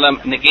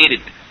ﷺ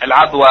negated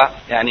al-adwa,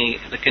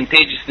 the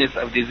contagiousness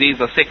of disease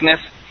or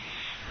sickness,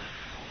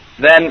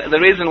 then the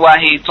reason why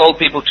he told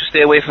people to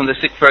stay away from the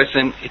sick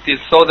person, it is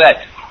so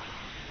that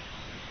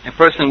a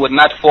person would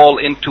not fall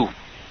into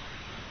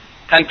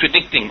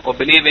contradicting or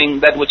believing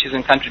that which is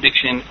in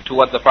contradiction to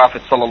what the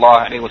Prophet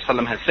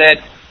ﷺ has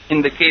said.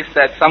 In the case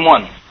that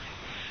someone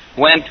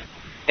went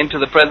into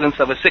the presence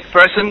of a sick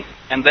person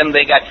and then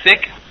they got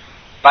sick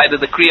by the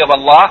decree of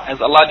Allah, as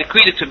Allah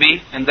decreed it to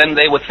be, and then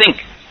they would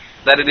think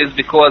that it is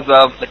because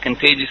of the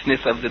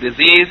contagiousness of the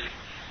disease,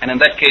 and in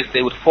that case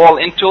they would fall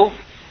into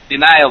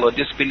denial or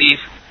disbelief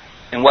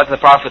in what the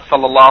Prophet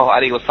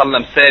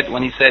ﷺ said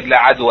when he said la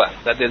adwa,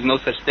 that there is no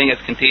such thing as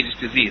contagious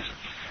disease.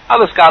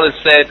 Other scholars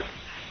said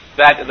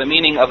that the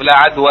meaning of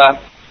la adwa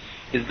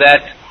is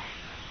that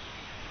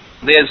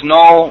there is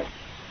no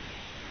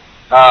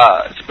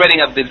spreading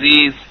of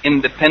disease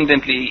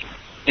independently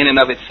in and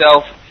of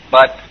itself,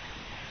 but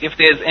if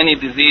there is any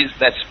disease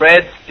that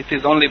spreads, it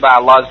is only by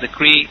Allah's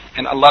decree,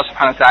 and Allah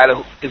subhanahu wa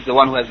ta'ala is the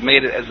one who has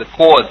made it as the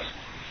cause,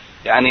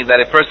 that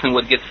a person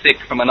would get sick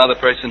from another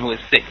person who is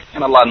sick,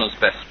 and Allah knows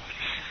best.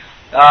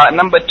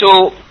 Number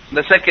 2,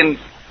 the second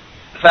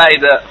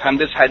faida from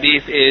this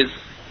hadith is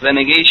the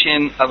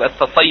negation of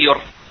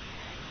at-tatayyur,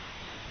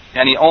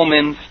 yani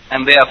omens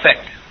and their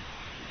effect.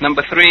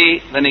 Number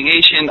 3, the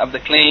negation of the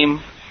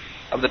claim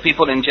of the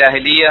people in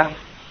Jahiliyyah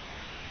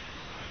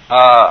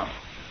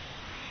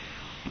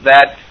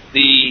that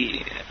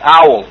the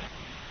owl,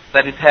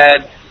 that it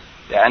had,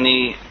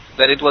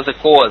 that it was a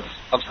cause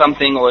of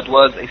something, or it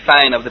was a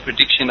sign of the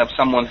prediction of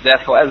someone's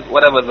death, or as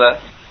whatever the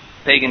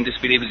pagan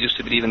disbelievers used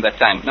to believe in that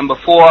time. Number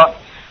 4,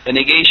 the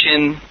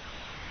negation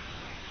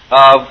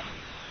of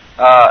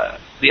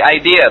the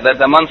idea that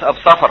the month of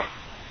Safar,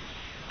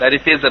 that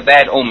it is a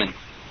bad omen,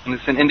 and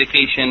it's an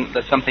indication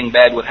that something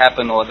bad would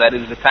happen, or that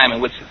is the time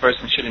in which the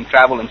person shouldn't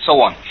travel, and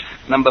so on.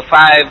 Number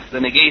 5, the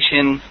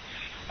negation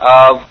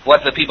of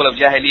what the people of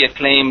Jahiliyyah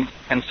claimed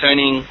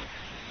concerning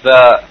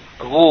the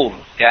rule,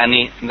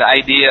 the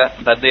idea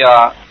that there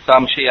are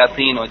some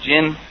shayateen or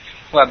jinn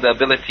who have the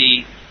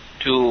ability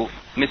to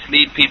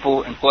mislead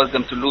people and cause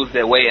them to lose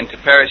their way and to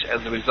perish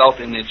as a result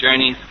in their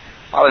journeys,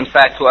 while in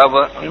fact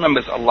whoever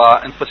remembers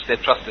Allah and puts their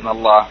trust in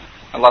Allah,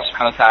 Allah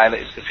subhanahu wa ta'ala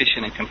is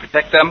sufficient and can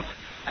protect them,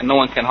 and no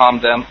one can harm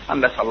them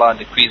unless Allah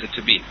decrees it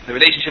to be. The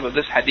relationship of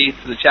this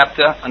hadith to the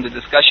chapter under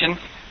discussion,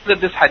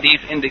 that this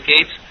hadith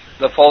indicates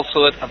the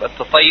falsehood of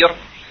at-tatayyur,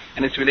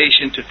 and its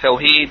relation to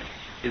Tawheed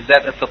is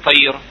that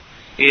at-tatayyur,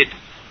 it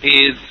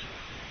is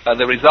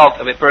the result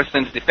of a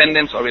person's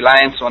dependence or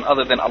reliance on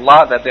other than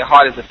Allah, that their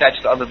heart is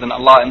attached to other than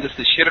Allah, and this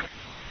is shirk,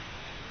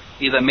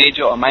 either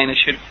major or minor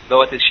shirk.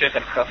 Though it is shirk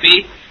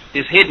al-khafi, it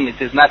is hidden, it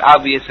is not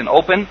obvious and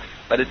open,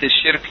 but it is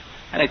shirk,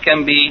 and it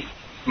can be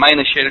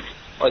minor shirk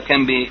or it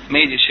can be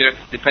major shirk,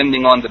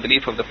 depending on the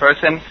belief of the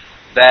person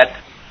that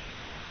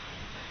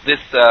this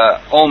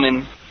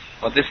omen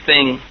or this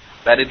thing,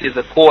 that it is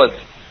a cause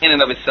in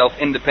and of itself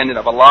independent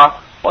of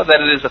Allah, or that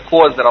it is a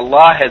cause that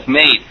Allah has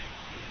made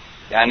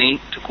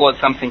to cause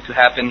something to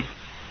happen,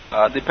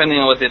 depending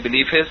on what their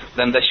belief is,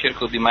 then the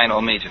shirk will be minor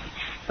or major.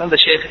 Then the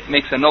Shaykh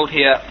makes a note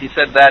here. He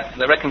said that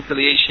the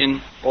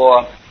reconciliation,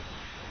 or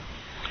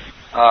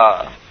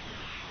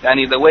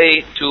the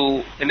way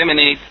to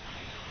eliminate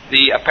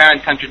the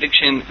apparent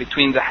contradiction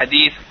between the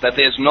hadith that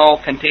there is no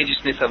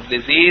contagiousness of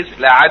disease,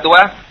 la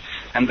adwa,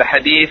 and the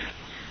hadith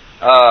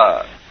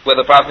where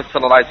the Prophet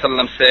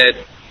ﷺ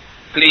said,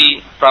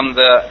 flee from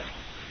the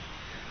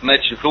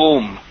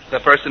majroom, the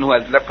person who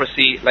has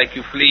leprosy, like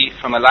you flee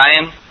from a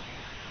lion.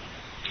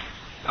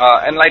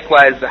 And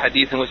likewise the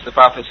hadith in which the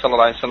Prophet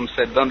ﷺ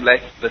said, don't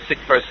let the sick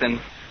person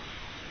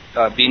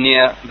be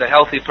near the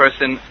healthy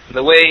person.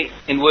 The way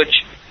in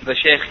which the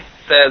Shaykh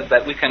says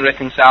that we can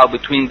reconcile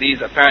between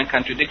these apparent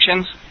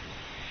contradictions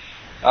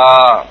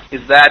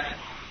is that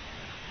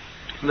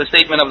the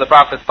statement of the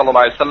Prophet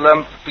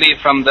ﷺ, flee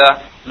from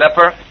the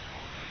leper,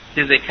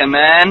 is a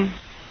command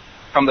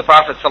from the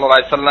Prophet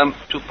ﷺ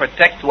to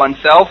protect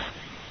oneself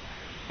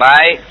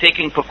by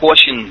taking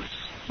precautions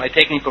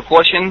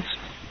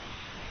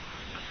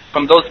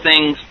from those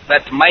things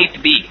that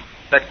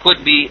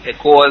could be a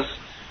cause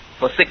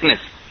for sickness.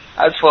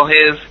 As for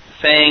his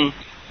saying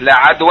la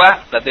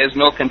adwa, that there is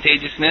no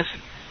contagiousness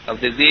of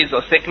disease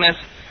or sickness,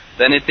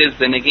 then it is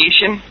the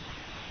negation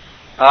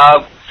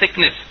of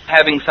sickness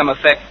having some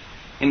effect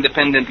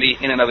independently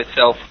in and of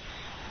itself,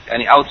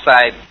 and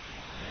outside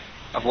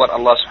of what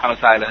Allah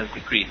subhanahu wa ta'ala has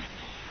decreed.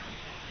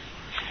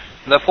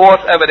 The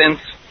fourth evidence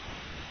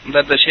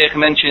that the Shaykh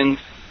mentioned,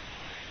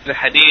 the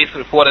hadith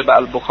reported by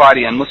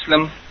Al-Bukhari and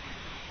Muslim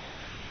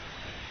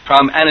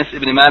from Anas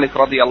ibn Malik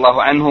radiyallahu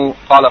anhu,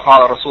 قال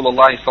قال رسول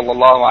الله صلى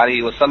الله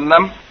عليه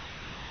وسلم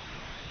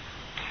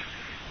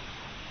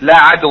لا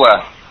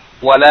عدوى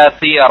ولا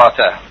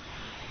طيرة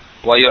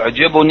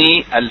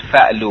ويعجبني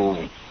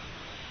الفأل,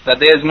 that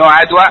there is no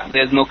adwa,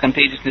 there is no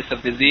contagiousness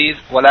of disease,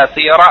 ولا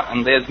طيرة,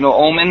 and there is no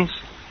omens,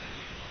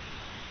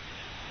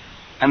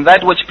 and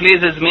that which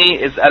pleases me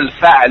is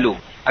al-fa'lu.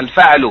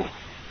 Al-fa'lu.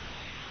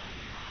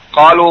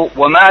 قالوا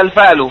وما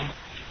الفعل?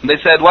 They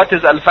said, what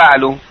is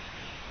al-fa'lu?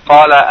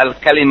 قال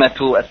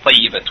الكلمة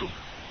الطيبة.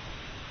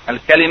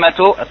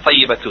 الكلمة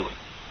الطيبة,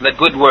 the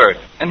good word.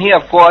 And here,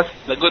 of course,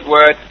 the good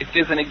word, it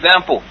is an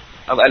example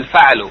of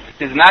al-fa'lu.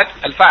 It is not,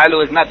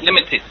 al-fa'lu is not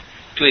limited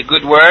to a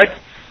good word,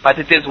 but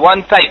it is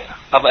one type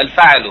of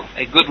al-fa'lu.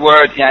 A good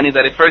word,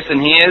 that a person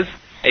hears,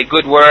 a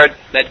good word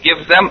that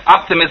gives them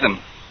optimism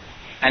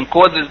and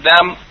causes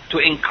them to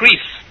increase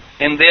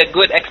in their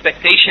good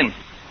expectation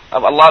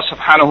of Allah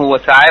subhanahu wa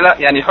ta'ala,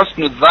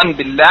 husnu dhan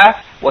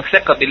billah wa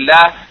thiqa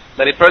billah,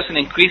 that a person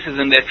increases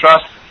in their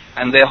trust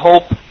and their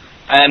hope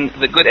and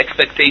the good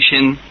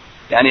expectation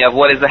of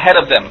what is ahead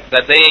of them,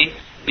 that they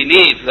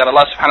believe that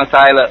Allah subhanahu wa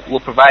ta'ala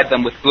will provide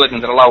them with good,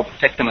 and that Allah will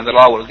protect them, and that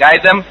Allah will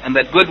guide them, and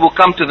that good will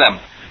come to them.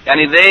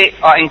 They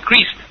are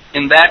increased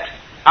in that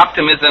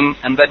optimism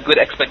and that good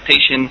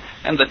expectation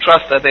and the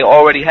trust that they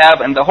already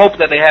have and the hope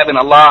that they have in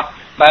Allah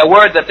by a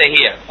word that they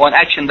hear or an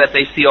action that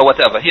they see or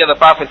whatever. Here the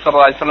Prophet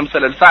ﷺ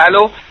said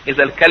al-fa'lu is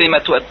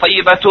al-kalimatu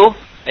at-tayyibatu,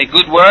 a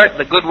good word,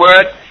 the good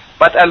word,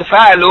 but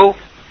al-fa'lu,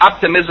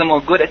 optimism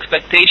or good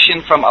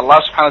expectation from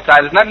Allah subhanahu wa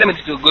ta'ala, is not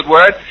limited to a good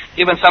word.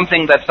 Even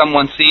something that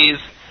someone sees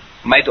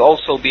might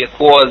also be a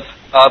cause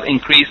of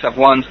increase of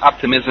one's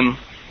optimism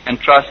and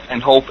trust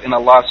and hope in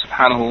Allah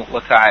subhanahu wa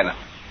ta'ala.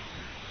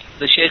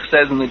 The Shaykh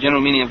says in the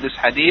general meaning of this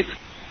hadith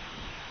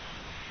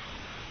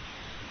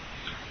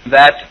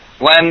that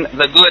when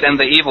the good and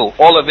the evil,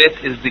 all of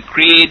it is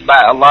decreed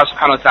by Allah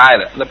subhanahu wa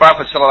ta'ala. The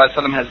Prophet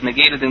ﷺ has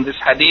negated in this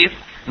hadith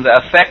the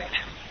effect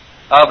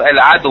of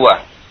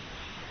al-adwa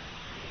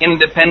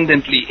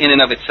independently in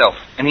and of itself.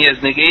 And he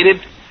has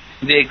negated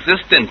the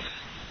existence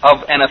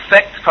of an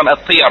effect from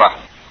at-tiyara,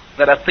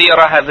 that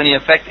at-tiyara has any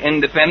effect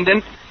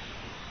independent,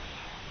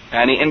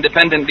 and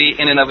independently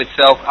in and of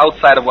itself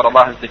outside of what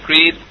Allah has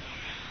decreed.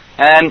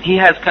 And he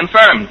has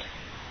confirmed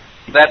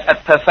that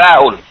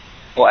at-tafa'ul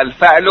or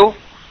al-fa'lu,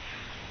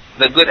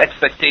 the good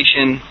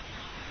expectation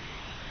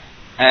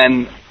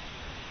and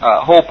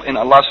hope in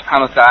Allah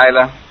subhanahu wa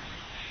ta'ala,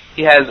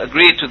 he has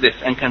agreed to this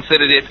and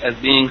considered it as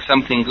being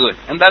something good.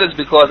 And that is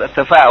because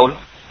at-tafa'ul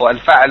or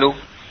al-fa'lu,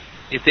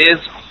 it is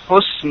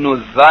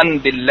husnul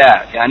dhan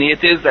billah, yani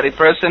it is that a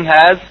person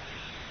has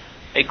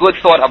a good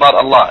thought about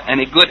Allah and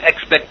a good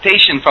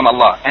expectation from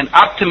Allah and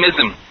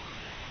optimism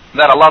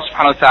that Allah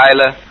subhanahu wa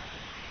ta'ala,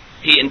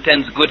 He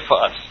intends good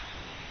for us,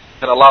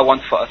 that Allah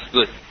wants for us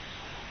good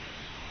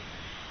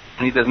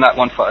and He does not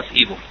want for us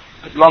evil.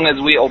 As long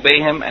as we obey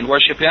Him and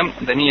worship Him,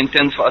 then He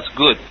intends for us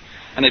good.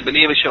 And a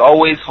believer should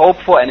always hope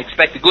for and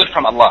expect good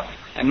from Allah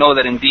and know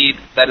that indeed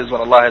that is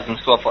what Allah has in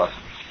store for us.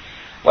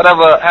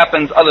 Whatever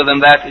happens other than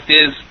that, it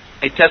is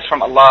a test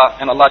from Allah,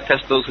 and Allah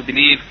tests those who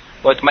believe,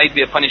 or it might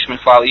be a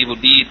punishment for our evil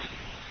deeds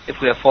if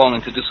we have fallen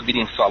into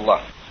disobedience to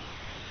Allah.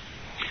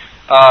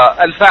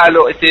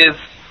 Al-fa'lu, it is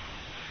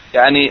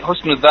yani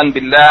husnul dhan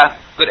billah,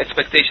 good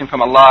expectation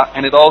from Allah,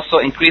 and it also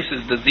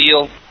increases the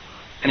zeal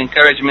and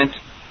encouragement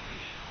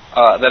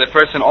that a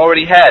person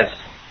already has,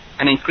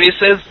 and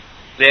increases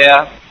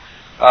their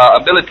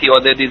ability or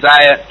their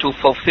desire to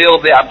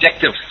fulfill their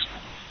objectives.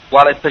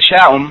 While at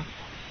tasha'um,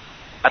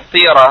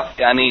 at-tira,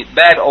 yani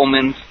bad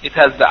omens, it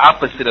has the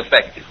opposite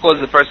effect. It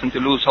causes the person to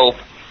lose hope,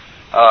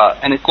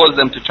 and it causes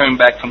them to turn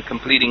back from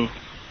completing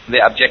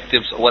their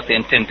objectives or what they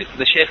intended.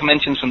 The Shaykh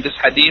mentions from this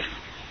hadith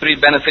 3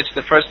 benefits.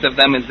 The first of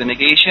them is the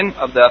negation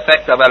of the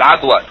effect of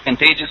al-adwa,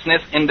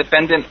 contagiousness,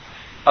 independent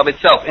of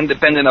itself,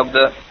 independent of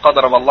the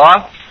qadr of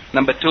Allah.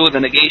 Number 2, the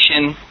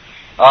negation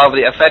of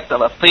the effect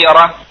of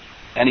at-tira,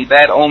 any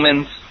bad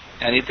omens,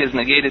 and it is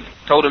negated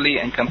totally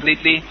and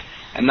completely.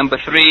 And number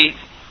 3,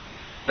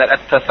 that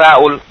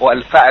at-tafa'ul or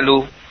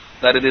al-fa'lu,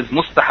 that it is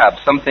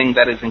mustahab, something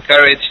that is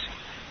encouraged,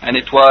 and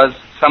it was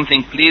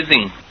something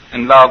pleasing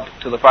and loved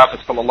to the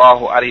Prophet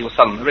sallallahu alaihi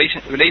wasallam.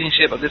 The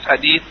relationship of this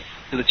hadith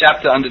to the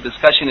chapter under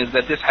discussion is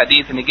that this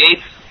hadith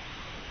negates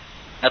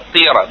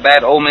at-tira,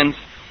 bad omens,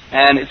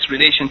 and its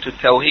relation to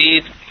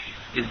Tawheed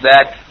is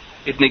that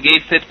it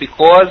negates it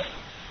because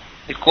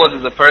it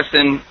causes a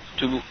person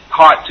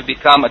heart to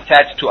become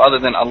attached to other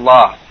than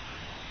Allah,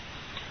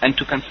 and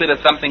to consider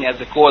something as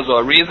a cause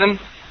or a reason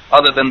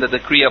other than the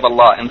decree of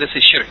Allah, and this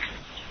is shirk.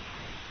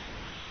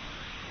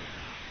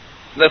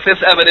 The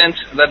 5th evidence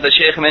that the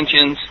Shaykh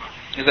mentions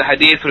is a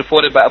hadith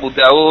reported by Abu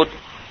Dawood.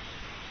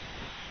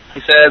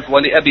 He says,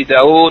 وَلِأَبِي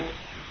دَاوُود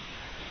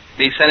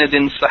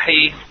بِسَنَدٍ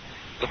صَحِيح,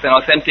 with an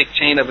authentic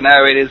chain of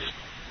narrators,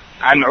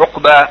 عن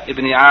عقبة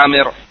ibn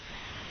عامر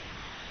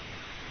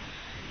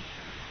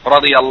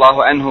رضي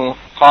الله عنه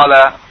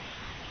قال.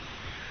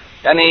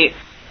 Yani,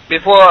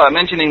 before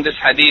mentioning this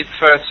hadith,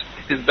 first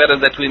it is better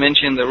that we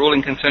mention the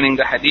ruling concerning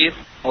the hadith.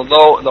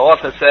 Although the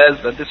author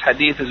says that this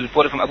hadith is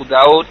reported from Abu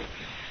Dawood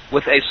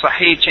with a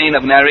sahih chain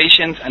of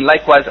narrations, and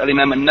likewise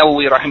Al-Imam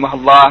An-Nawawi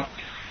rahimahullah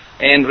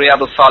in Riyadh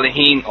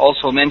al-Salihin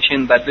also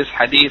mentioned that this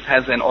hadith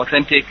has an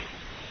authentic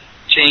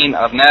chain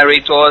of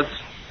narrators.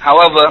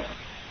 However,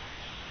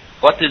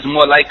 what is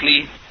more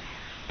likely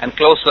and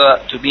closer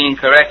to being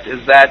correct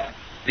is that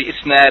the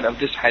isnad of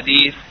this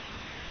hadith,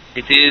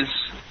 it is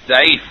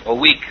da'if or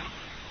weak,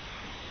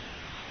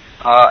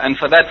 and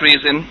for that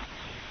reason,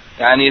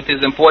 yani, it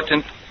is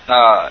important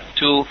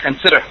to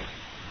consider,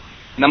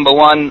 number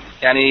 1,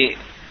 yani,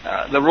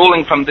 the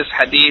ruling from this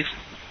hadith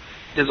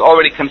is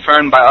already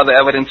confirmed by other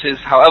evidences.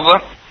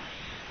 However,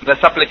 the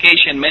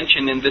supplication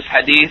mentioned in this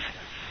hadith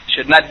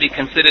should not be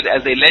considered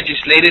as a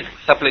legislated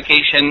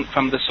supplication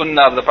from the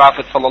sunnah of the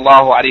Prophet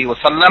sallallahu alaihi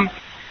wasallam,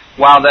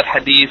 while that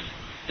hadith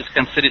is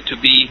considered to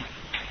be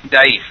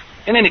da'if.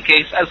 In any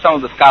case, as some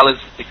of the scholars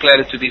declared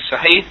it to be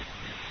sahih,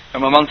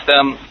 from amongst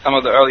them some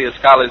of the earlier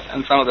scholars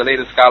and some of the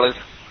later scholars,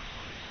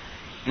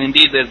 and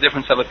indeed there's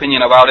difference of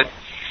opinion about it,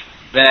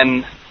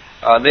 then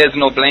there's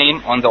no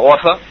blame on the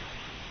author.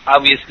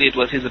 Obviously it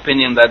was his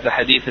opinion that the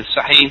hadith is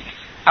sahih.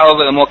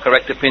 However, the more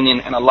correct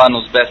opinion, and Allah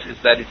knows best, is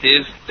that it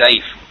is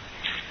da'if.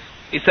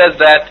 He says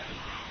that,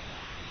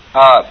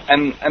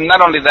 and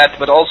not only that,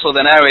 but also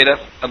the narrator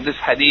of this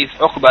hadith,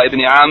 Uqba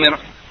ibn Amir,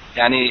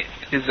 yani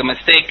it is a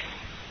mistake,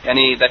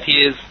 yani that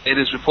it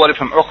is reported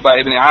from Uqba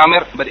ibn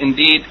Amir, but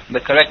indeed the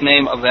correct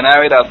name of the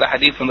narrator of the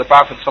hadith from the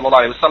Prophet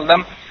sallallahu alaihi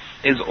wasallam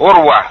is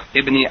Urwa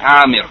ibn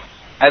Amir,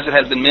 as it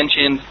has been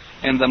mentioned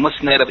in the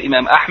Musnad of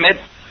Imam Ahmed,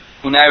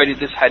 who narrated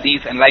this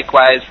hadith, and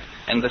likewise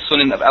in the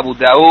Sunan of Abu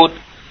Dawood,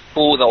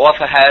 who the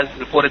author has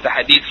reported the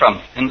hadith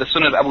from. In the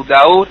Sunan of Abu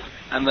Dawood,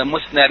 and the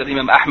Musnad of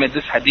Imam Ahmed,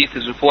 this hadith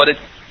is reported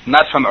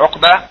not from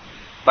Uqba,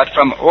 but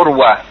from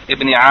Urwa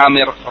ibn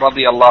Amir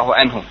radiyallahu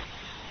anhu.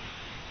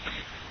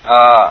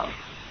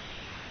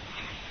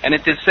 And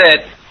it is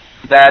said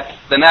that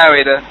the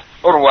narrator,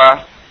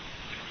 Urwa,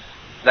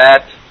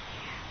 that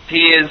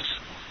he is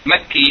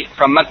Makki,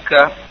 from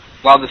Mecca,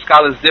 while the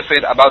scholars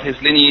differed about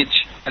his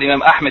lineage. And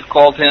Imam Ahmed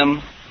called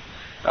him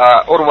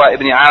Urwa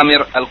ibn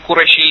Amir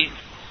al-Qurashi,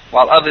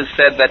 while others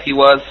said that he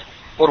was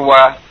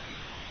Urwa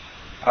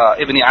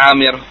ibn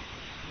Amir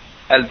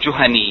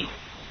al-Juhani.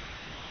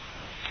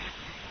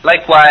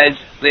 Likewise,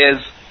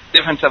 there's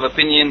difference of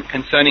opinion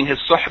concerning his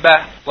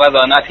suhbah, whether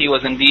or not he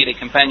was indeed a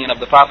companion of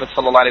the Prophet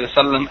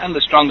ﷺ, and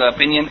the stronger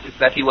opinion is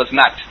that he was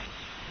not.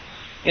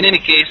 In any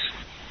case,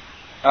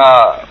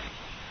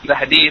 the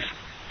hadith,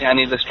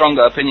 the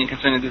stronger opinion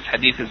concerning this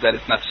hadith is that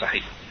it's not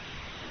sahih.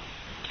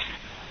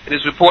 It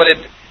is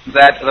reported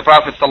that the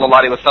Prophet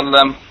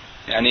ﷺ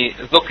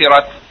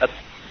ذكرت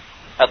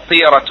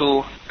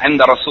الطيرة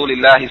عند رسول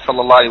الله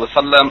صلى الله عليه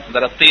وسلم,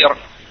 that الطير,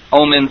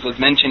 omens, was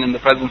mentioned in the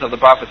presence of the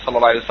Prophet صلى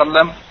الله عليه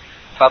وسلم.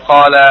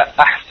 فقال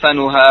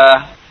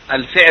أحسنها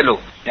الفعل,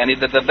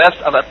 that the best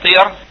of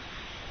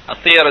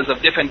الطير is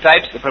of different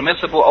types, the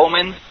permissible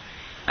omens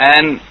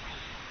and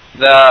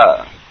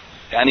the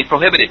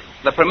prohibited.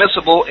 The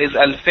permissible is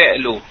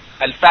الفعل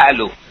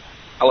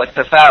or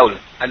التفاؤل.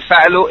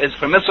 الفعل is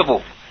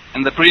permissible.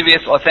 In the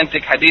previous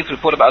authentic hadith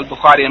reported by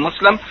Al-Bukhari and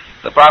Muslim,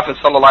 the Prophet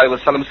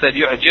ﷺ said,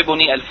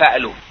 يُعْجِبُنِي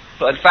الْفَعْلُ.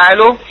 So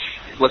al-fa'lu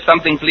was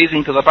something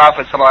pleasing to the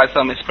Prophet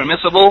ﷺ, is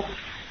permissible,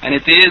 and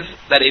it is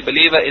that a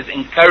believer is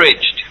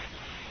encouraged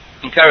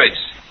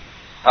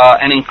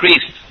and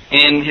increased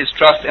in his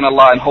trust in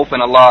Allah and hope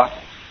in Allah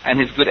and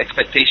his good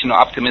expectation or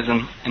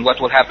optimism in what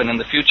will happen in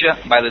the future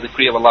by the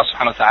decree of Allah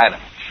subhanahu wa ta'ala.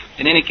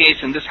 In any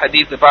case, in this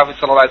hadith, the Prophet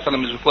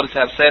ﷺ is reported to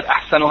have said,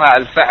 أحسنها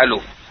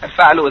الفعل.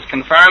 Al-fa'lu is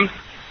confirmed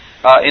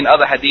in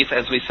other hadith,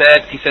 as we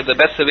said. He said the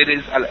best of it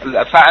is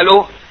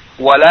al-fa'lu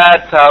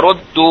وَلَا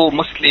تَرُدُّ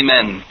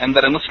مُسْلِمًا, and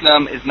that a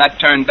Muslim is not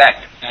turned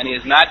back, and he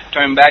is not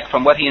turned back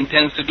from what he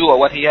intends to do or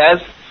what he has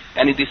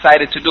and he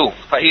decided to do.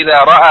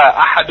 فَإِذَا رَأَى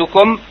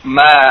أَحَدُكُمْ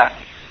مَا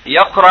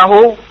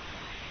يَكْرَهُ,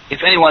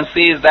 if anyone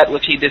sees that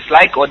which he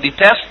dislikes or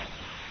detests,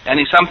 and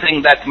is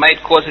something that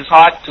might cause his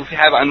heart to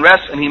have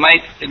unrest and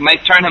it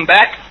might turn him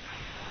back,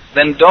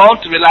 then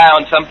don't rely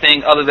on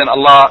something other than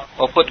Allah,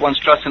 or put one's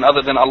trust in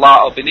other than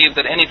Allah, or believe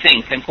that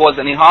anything can cause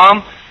any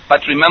harm,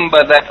 but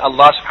remember that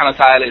Allah subhanahu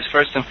wa ta'ala is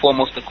first and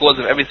foremost the cause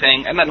of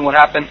everything, and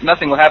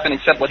nothing will happen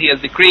except what He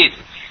has decreed.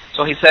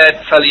 So he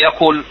said,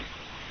 فَلْيَقُلْ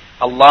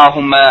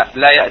اللَّهُمَّ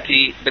لَا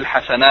يَأْتِي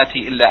بِالْحَسَنَاتِ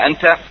إِلَّا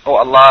أَنْتَ. Oh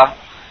Allah,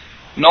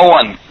 no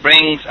one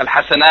brings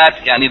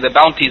al-hasanat, the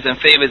bounties and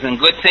favors and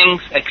good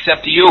things,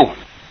 except you.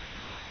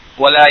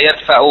 وَلَا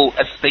يَدْفَعُ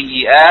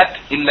السَّيِّئَاتِ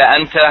إِلَّا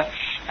أَنْتَ.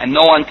 And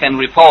no one can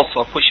repulse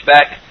or push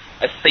back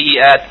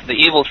as-sayyi'at, the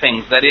evil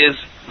things, that is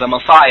the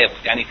masa'ib,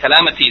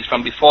 calamities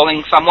from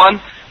befalling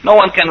someone. No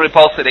one can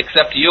repulse it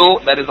except you,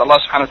 that is Allah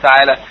subhanahu wa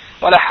ta'ala.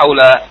 وَلَا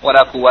حَوْلَ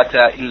وَلَا قُوَّةَ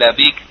إِلَّا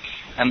بِكَ.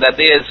 And that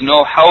there is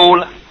no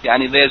hawl,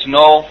 there is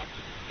no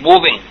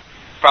moving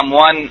from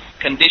one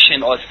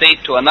condition or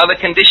state to another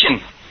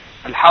condition.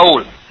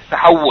 Al-hawl,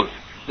 tahawul.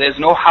 There is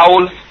no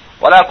hawl,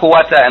 وَلَا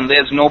قُوَّةَ, and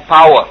there is no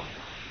power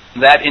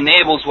that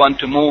enables one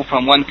to move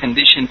from one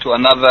condition to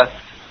another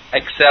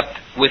except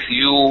with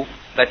you,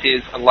 that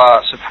is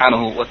Allah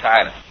subhanahu wa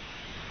ta'ala.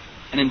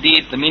 And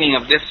indeed, the meaning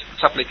of this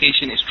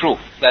supplication is true,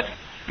 that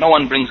no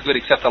one brings good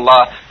except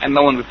Allah, and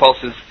no one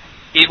repulses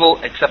evil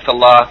except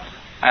Allah,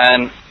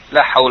 and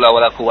la hawla wa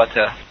la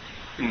quwwata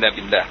illa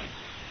billah.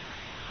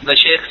 The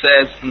Shaykh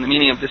says in the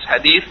meaning of this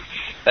hadith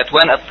that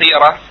when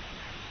at-tira,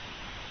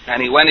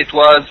 when it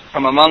was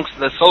from amongst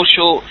the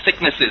social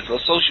sicknesses or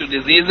social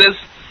diseases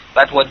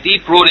that were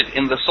deep-rooted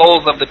in the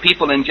souls of the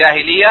people in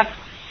Jahiliyyah,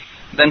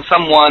 then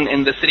someone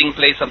in the sitting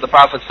place of the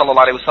Prophet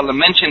ﷺ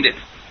mentioned it.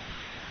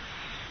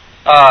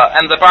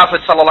 And the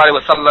Prophet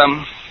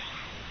ﷺ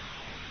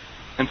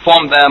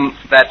informed them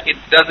that it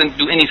doesn't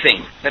do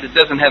anything, that it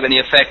doesn't have any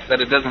effect,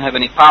 that it doesn't have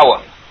any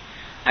power.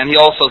 And he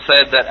also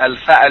said that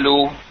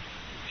al-fa'lu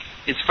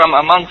is from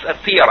amongst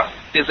at-tira.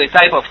 It is a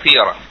type of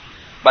tira,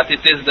 but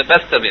it is the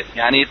best of it.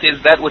 It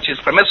is that which is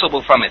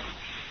permissible from it,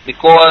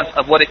 because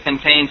of what it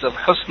contains of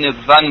husn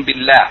al-dhan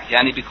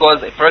billah,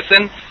 because a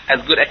person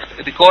has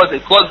because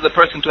it causes the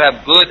person to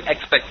have good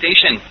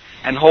expectation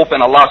and hope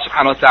in Allah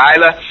subhanahu wa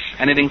ta'ala,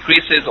 and it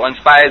increases or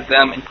inspires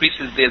them,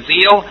 increases their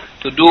zeal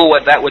to do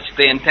that which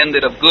they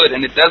intended of good,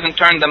 and it doesn't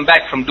turn them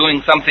back from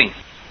doing something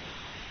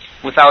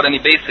without any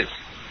basis.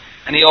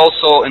 And he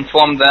also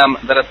informed them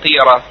that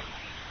at-tira,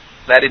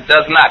 that it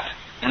does not,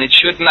 and it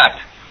should not,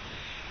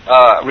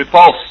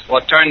 repulse or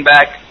turn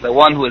back the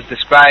one who is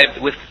described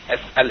with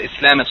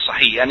al-Islam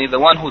as-Sahih, the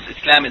one whose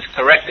Islam is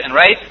correct and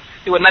right.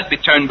 He would not be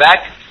turned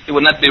back, he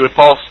would not be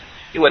repulsed,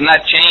 he would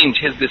not change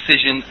his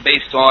decision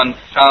based on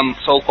some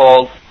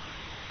so-called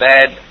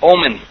bad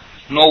omen,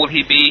 nor will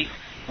he be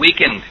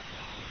weakened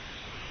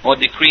or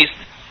decreased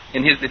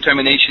in his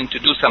determination to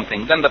do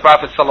something. Then the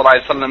Prophet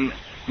ﷺ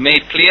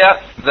made clear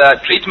the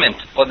treatment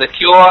or the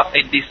cure,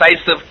 a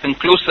decisive,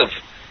 conclusive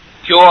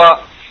cure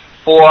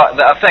for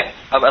the effect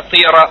of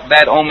atira,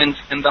 bad omens,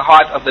 in the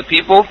heart of the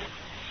people,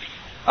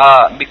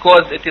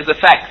 because it is a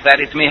fact that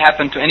it may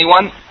happen to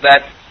anyone,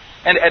 that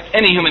and at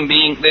any human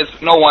being,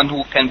 there's no one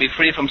who can be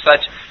free from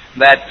such,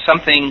 that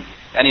something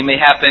and it may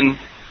happen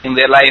in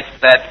their life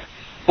that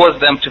cause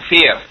them to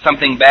fear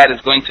something bad is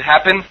going to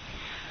happen.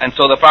 And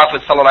so the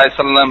Prophet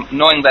ﷺ,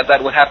 knowing that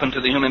that would happen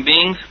to the human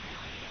beings,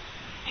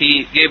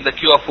 he gave the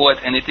cure for it,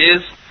 and it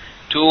is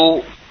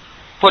to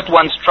put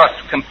one's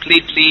trust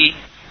completely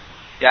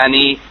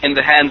in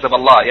the hands of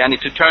Allah,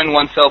 to turn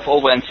oneself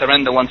over and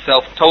surrender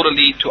oneself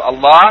totally to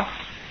Allah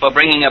for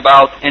bringing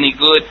about any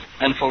good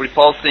and for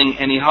repulsing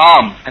any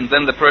harm. And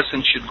then the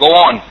person should go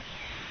on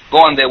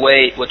their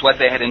way with what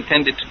they had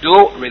intended to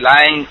do,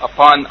 relying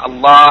upon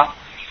Allah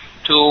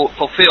to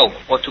fulfill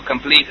or to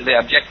complete their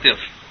objective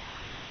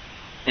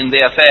in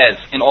their affairs,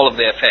 in all of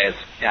their affairs.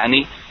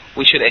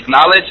 We should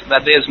acknowledge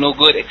that there is no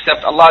good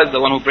except Allah is the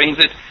one who brings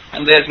it,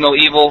 and there is no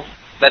evil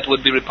that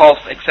would be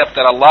repulsed except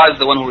that Allah is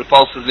the one who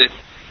repulses it,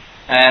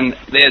 and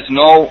there is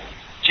no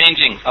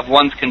changing of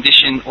one's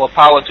condition or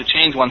power to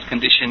change one's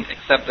condition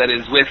except that it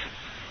is with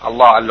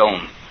Allah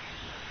alone.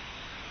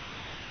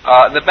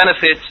 The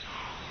benefits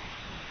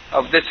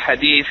of this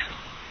hadith,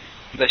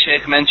 the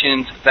Shaykh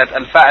mentioned that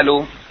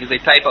al-fa'lu is a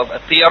type of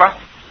atira,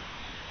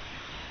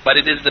 but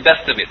it is the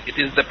best of it. It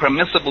is the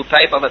permissible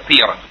type of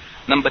atira.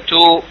 Number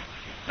two,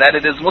 that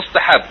it is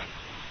mustahab.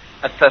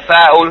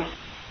 At-tafa'ul,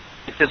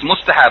 it is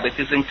mustahab, it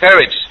is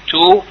encouraged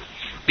to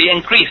be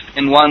increased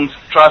in one's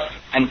trust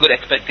and good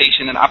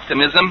expectation and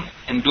optimism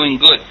in doing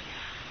good,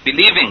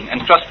 believing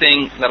and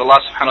trusting that Allah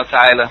subhanahu wa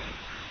ta'ala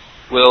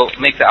will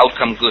make the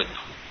outcome good.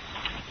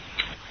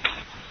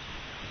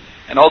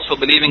 And also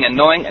believing and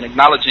knowing and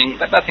acknowledging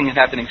that nothing can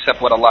happen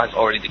except what Allah has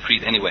already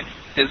decreed anyway.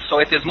 So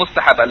it is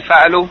mustahab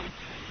al-fa'lu,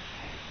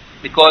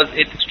 because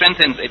it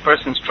strengthens a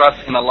person's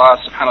trust in Allah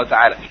subhanahu wa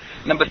ta'ala.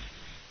 Number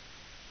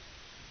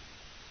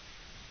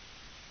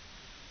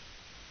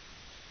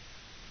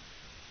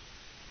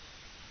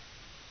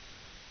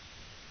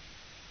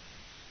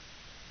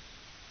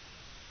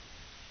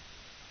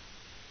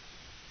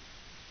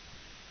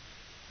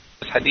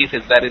hadith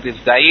is that it is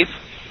da'if,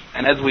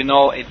 and as we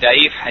know, a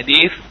da'if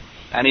hadith,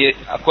 and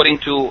according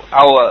to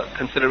our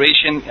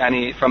consideration,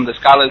 from the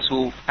scholars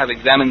who have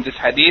examined this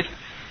hadith,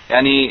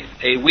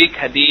 a weak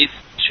hadith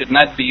should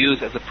not be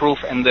used as a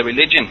proof in the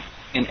religion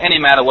in any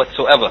matter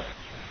whatsoever.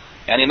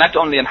 Not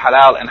only in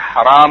halal and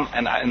haram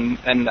and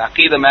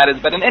aqidah matters,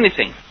 but in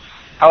anything.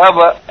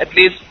 However, at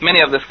least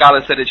many of the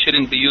scholars said it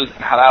shouldn't be used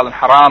in halal and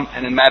haram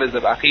and in matters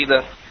of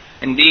aqidah.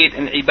 Indeed,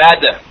 in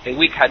ibadah, a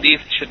weak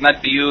hadith should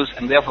not be used,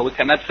 and therefore we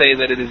cannot say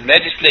that it is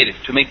legislated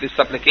to make this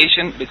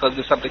supplication, because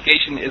the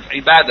supplication is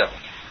ibadah,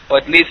 or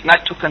at least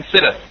not to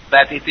consider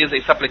that it is a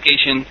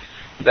supplication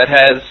that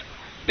has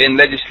been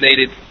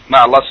legislated by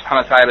Allah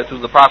subhanahu wa ta'ala to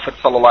the Prophet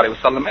sallallahu alaihi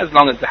wasallam, as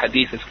long as the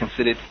hadith is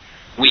considered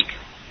weak.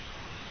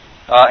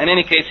 In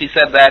any case, he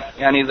said that,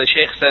 the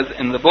Shaykh says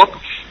in the book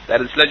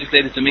that it's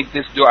legislated to make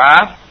this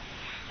dua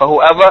for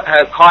whoever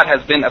heart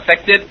has been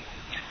affected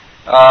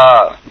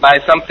by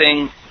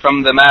something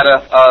from the matter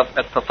of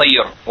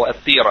at-tatayyur or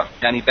at-tira,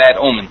 bad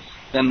omens.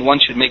 Then one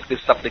should make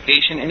this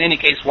supplication. In any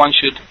case, one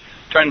should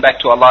turn back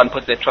to Allah and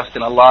put their trust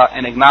in Allah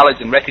and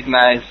acknowledge and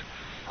recognize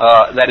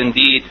that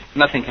indeed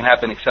nothing can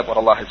happen except what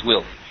Allah has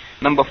willed.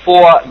 Number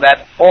four,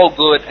 that all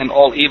good and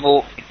all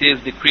evil, it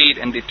is decreed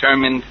and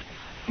determined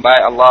by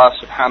Allah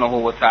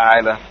subhanahu wa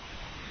ta'ala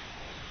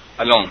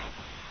alone.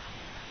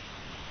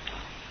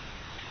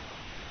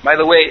 By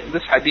the way,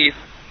 this hadith,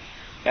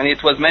 and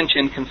it was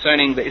mentioned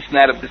concerning the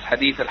isnad of this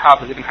hadith,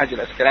 Al-Hafiz ibn Hajar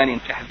al-Asqalani in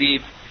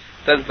Tahdhib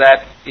says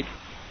that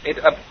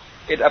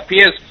it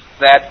appears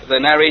that the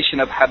narration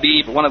of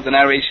Habib, one of the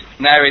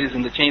narrators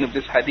in the chain of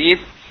this hadith,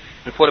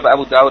 reported by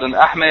Abu Dawud and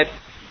Ahmed,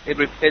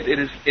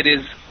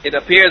 it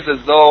appears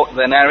as though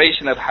the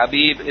narration of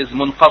Habib is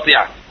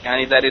munqati'ah,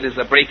 that it is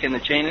a break in the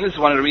chain, and this is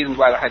one of the reasons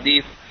why the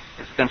hadith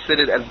is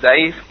considered as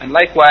da'if. And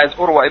likewise,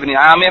 Urwa ibn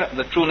Amir,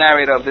 the true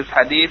narrator of this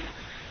hadith,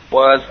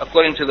 was,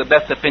 according to the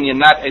best opinion,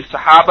 not a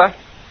Sahaba,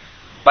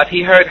 but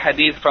he heard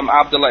hadith from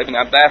Abdullah ibn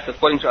Abbas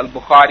according to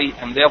Al-Bukhari,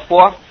 and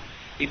therefore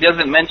he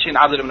doesn't mention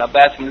Abdullah ibn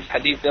Abbas in this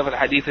hadith, therefore the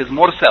hadith is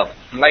mursal.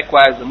 And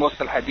likewise, the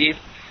mursal hadith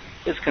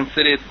is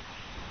considered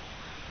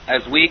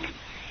as weak.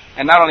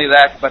 And not only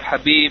that, but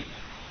Habib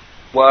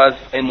was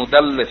a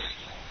mudallis,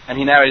 and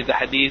he narrated the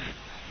hadith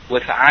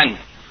with an.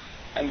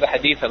 And the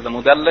hadith of the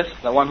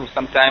mudallis, the one who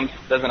sometimes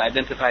doesn't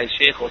identify his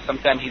shaykh, or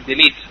sometimes he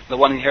deletes the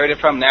one he heard it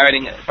from,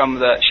 narrating it from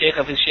the shaykh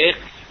of his shaykh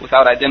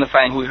without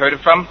identifying who he heard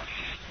it from.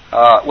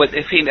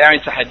 If he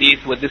narrates a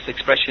hadith with this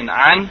expression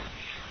an,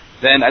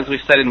 then as we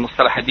said in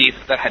Mustalah hadith,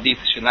 that hadith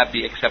should not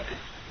be accepted.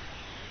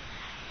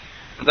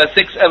 The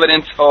sixth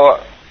evidence, the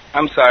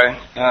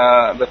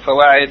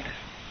fawaid,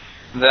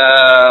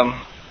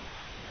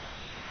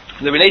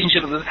 the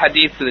relationship of this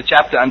hadith to the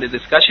chapter under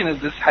discussion is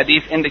this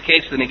hadith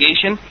indicates the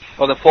negation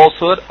or the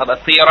falsehood of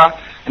atira,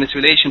 and its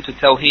relation to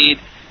Tawheed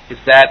is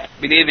that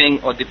believing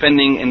or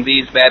depending in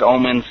these bad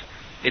omens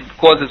it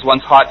causes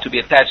one's heart to be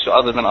attached to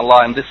other than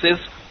Allah, and this is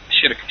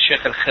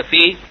shirk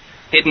al-khafi,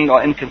 hidden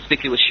or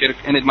inconspicuous shirk,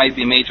 and it might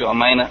be major or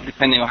minor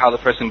depending on how the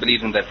person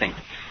believes in that thing.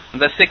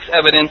 The sixth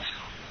evidence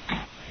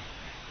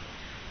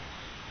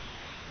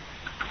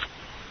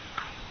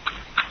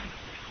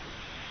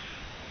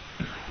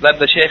that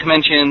the Shaykh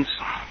mentions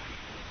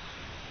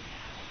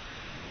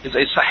is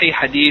a Sahih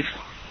hadith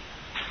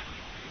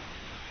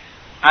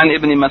عن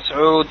ابن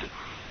مسعود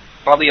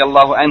رضي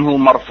الله عنه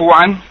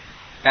مرفوعا,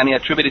 and he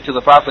attributed to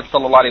the Prophet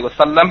صلى الله عليه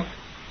وسلم,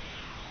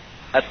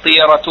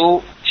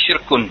 الطيرة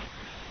شرك,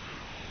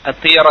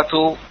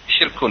 الطيرة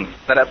شرك,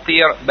 that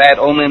الطير, bad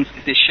omens,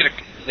 it is shirk,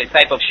 it is a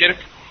type of shirk,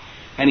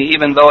 and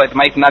even though it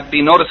might not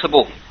be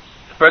noticeable,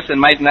 the person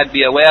might not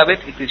be aware of it,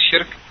 it is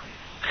shirk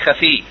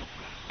khafi,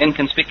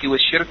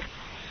 inconspicuous shirk.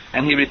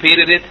 And he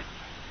repeated it,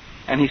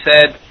 and he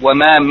said,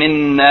 وَمَا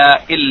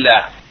مِنَّا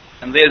إِلَّا,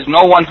 and there is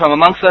no one from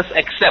amongst us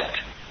except.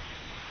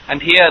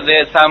 And here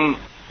there is some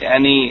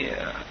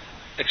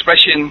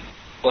expression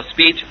or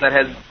speech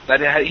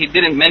that he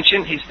didn't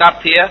mention. He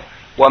stopped here,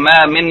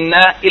 وَمَا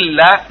مِنَّا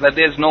إِلَّا, that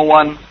there is no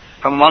one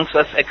from amongst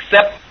us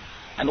except.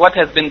 And what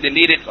has been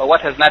deleted or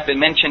what has not been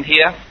mentioned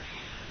here,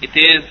 it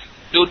is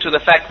due to the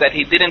fact that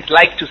he didn't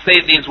like to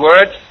say these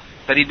words,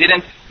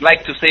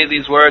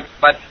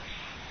 but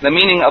the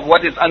meaning of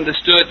what is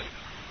understood,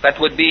 that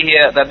would be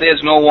here, that there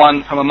is no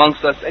one from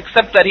amongst us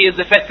except that he is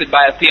affected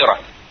by a tira.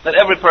 That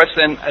every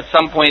person at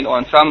some point or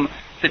in some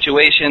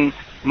situation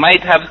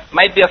might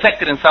be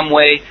affected in some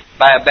way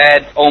by a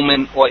bad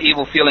omen or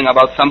evil feeling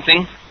about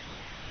something.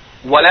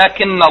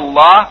 وَلَكِنَّ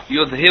اللَّهُ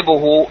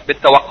يُذْهِبُهُ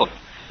بِالتَّوَكُّلِ,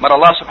 but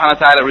Allah subhanahu wa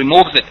ta'ala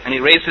removes it and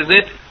erases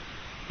it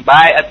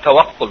by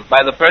at-tawakkul,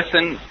 by the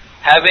person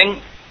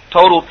having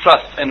total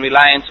trust and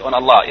reliance on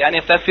Allah. Yani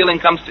if that feeling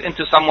comes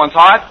into someone's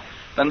heart,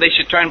 then they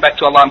should turn back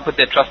to Allah and put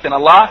their trust in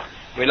Allah,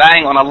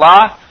 relying on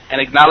Allah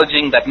and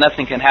acknowledging that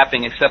nothing can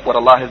happen except what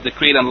Allah has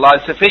decreed, and Allah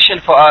is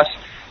sufficient for us.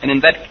 And in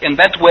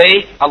that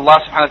way, Allah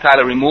subhanahu wa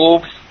ta'ala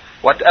removes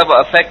whatever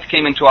effect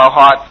came into our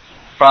heart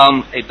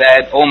from a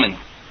bad omen.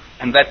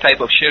 And that type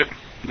of shirk,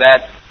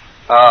 that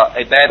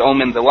a bad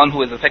omen, the one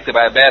who is affected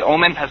by a bad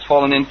omen has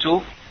fallen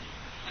into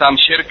some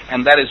shirk,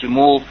 and that is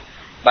removed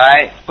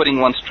by putting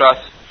one's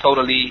trust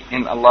totally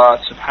in Allah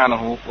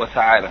subhanahu wa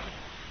ta'ala.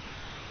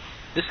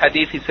 This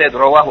hadith, he said,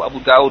 رواه أبو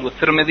داود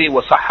والترمذي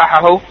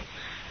وصححه,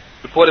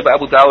 reported by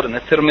Abu Dawud and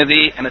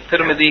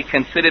the-Tirmidhi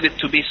considered it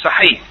to be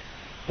sahih.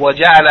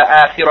 وجعل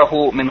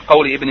آخره من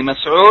قول ابن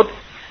مسعود,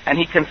 and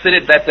he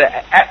considered that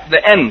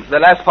the end, the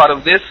last part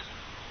of this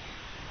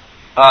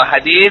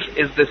hadith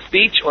is the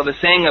speech or the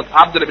saying of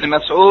Abdullah ibn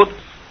Mas'ud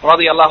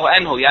radiyallahu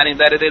anhu, yani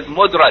that it is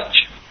mudraj,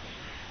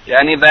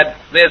 yani that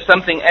there's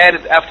something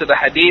added after the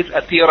hadith,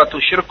 atiratu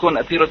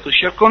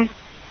shirkun,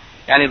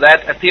 yani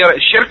that atira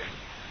is shirk.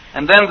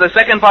 And then the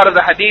second part of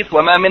the hadith,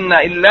 وَمَا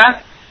مِنَّا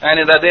إِلَّا,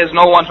 and that there is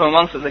no one from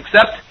amongst us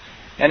except,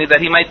 and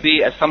that he might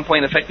be at some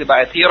point affected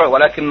by a tira,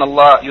 وَلَكِنَّ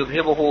اللَّهُ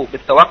يُذْهِبُهُ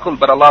بِالتَّوَكُّلِ,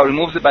 but Allah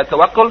removes it by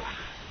tawakkul.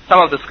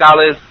 Some of the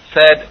scholars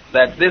said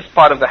that this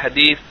part of the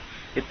hadith,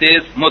 it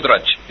is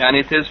mudraj, and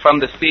it is from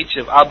the speech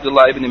of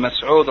Abdullah ibn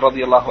Mas'ud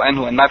radiyallahu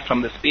anhu, and not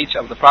from the speech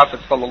of the Prophet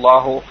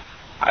sallallahu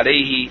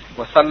alayhi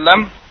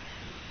wasallam.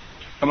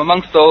 From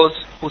amongst those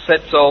who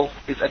said so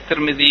is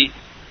at-Tirmidhi,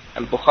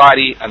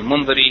 al-Bukhari,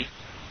 al-Mundhiri,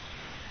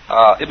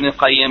 Ibn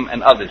Qayyim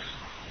and others.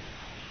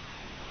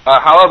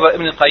 However,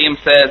 Ibn Qayyim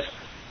says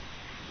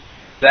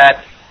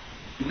that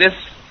this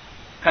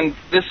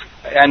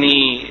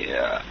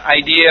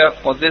idea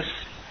or this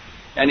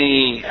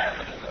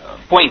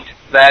point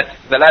that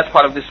the last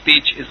part of this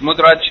speech is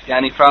mudraj,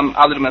 from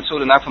Abdullah ibn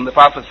Mas'ud and not from the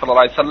Prophet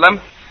ﷺ,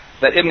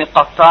 that Ibn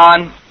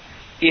Qattan,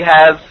 he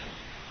has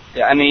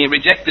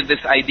rejected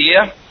this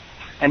idea,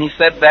 and he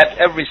said that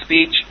every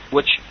speech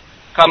which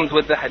comes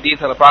with the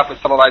hadith of the Prophet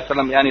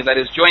ﷺ, that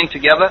is joined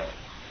together,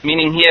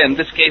 meaning here in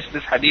this case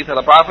this hadith of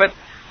the Prophet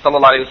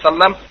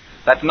ﷺ,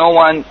 that no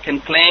one can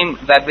claim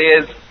that there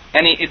is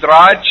any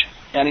idraj,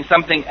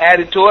 something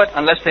added to it,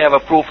 unless they have a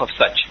proof of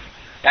such.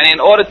 And in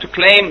order to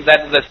claim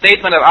that the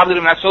statement of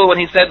Abdullah ibn Mas'ud when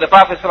he said the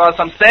Prophet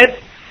ﷺ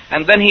said,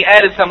 and then he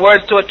added some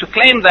words to it, to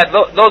claim that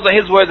those are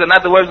his words and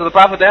not the words of the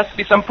Prophet, there has to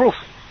be some proof.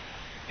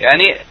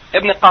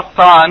 Ibn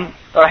Qattan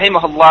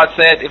rahimahullah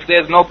said, if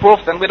there is no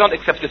proof, then we don't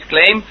accept this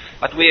claim,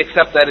 but we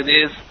accept that it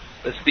is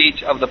the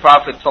speech of the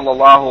Prophet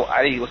sallallahu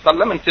alaihi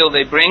wasallam until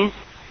they bring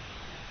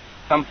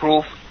some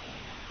proof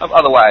of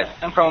otherwise.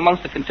 And from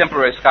amongst the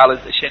contemporary scholars,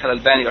 Shaykh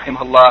al-Albani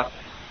rahimahullah,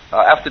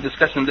 after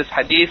discussing this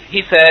hadith,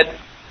 he said,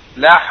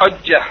 لا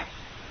حجة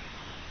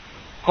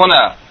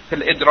هنا في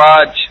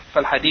الإدراج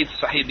فالحديث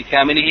صحيح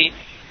بكامله,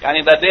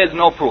 that there is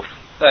no proof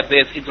that there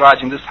is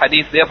idraj in this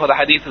hadith, therefore the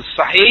hadith is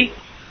sahih,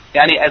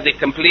 as a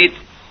complete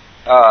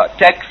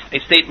text, a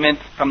statement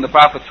from the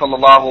Prophet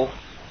sallallahu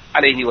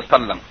alaihi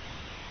wasallam.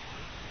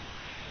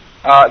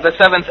 The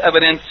seventh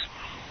evidence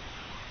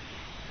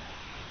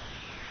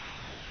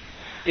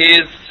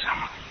is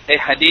a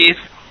hadith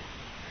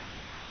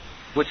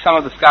which some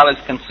of the scholars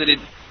considered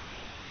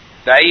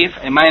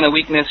da'if, a minor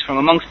weakness. From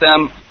amongst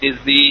them is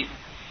the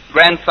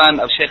grandson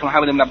of Shaykh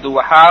Muhammad ibn Abdul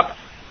Wahhab,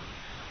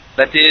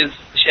 that is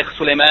Sheikh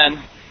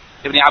Sulaiman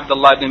ibn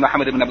Abdullah ibn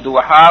Muhammad ibn Abdul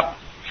Wahhab,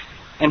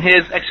 in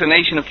his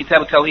explanation of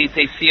Kitab Tawheed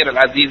Tafsir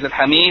al-Aziz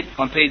al-Hamid,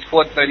 on page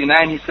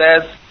 439, he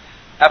says,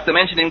 after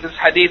mentioning this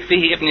hadith,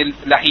 fihi ibn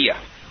al-Lahiyah,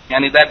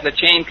 yani that the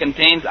chain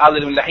contains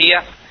Ali ibn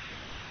Lahiyah,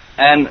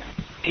 and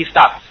he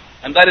stops.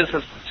 And that is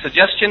a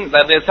suggestion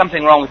that there's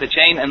something wrong with the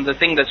chain, and the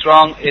thing that's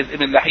wrong is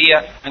Ibn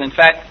Lahiyah, and in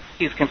fact,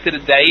 he's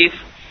considered da'if.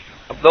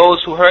 Of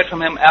those who heard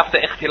from him after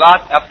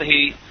ikhtilat, after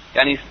he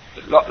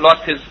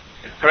lost his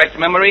correct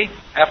memory,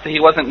 after he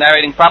wasn't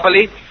narrating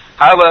properly.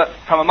 However,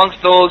 from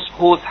amongst those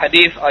whose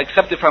hadith are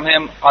accepted from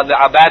him are the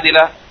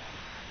Abadila,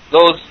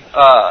 those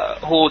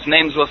whose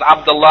names was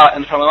Abdullah,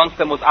 and from amongst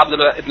them was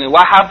Abdullah ibn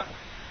Wahhab,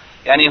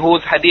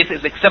 whose hadith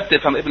is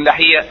accepted from Ibn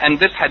Lahiyah, and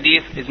this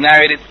hadith is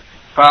narrated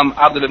from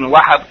Abdullah ibn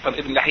Wahhab from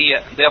Ibn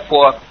Lahiyah.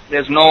 Therefore,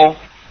 there's no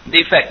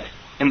defect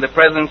in the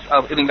presence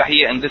of Ibn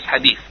Lahiyah in this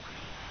hadith.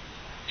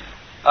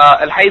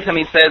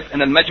 Al-Haythami says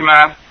in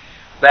Al-Majma'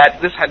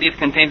 that this hadith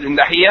contains Ibn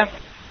Lahiyah,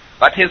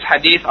 but his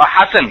hadith are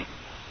Hasan.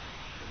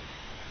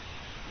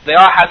 They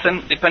are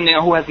Hasan depending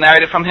on who has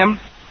narrated from him,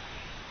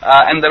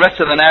 and the rest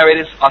of the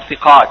narrators are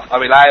thiqat, are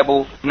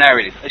reliable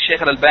narrators.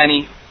 Shaykh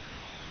al-Albani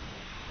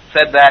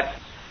said that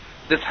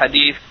this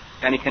hadith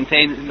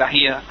contains Ibn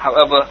Lahiyah,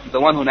 however,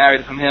 the one who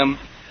narrated from him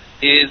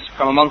is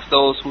from amongst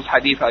those whose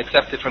hadith are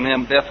accepted from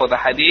him, therefore the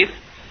hadith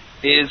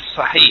is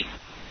sahih.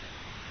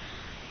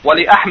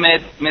 Wali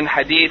Ahmed min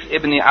hadith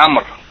Ibn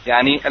Amr,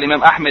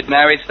 Imam Ahmed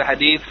narrates the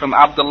hadith from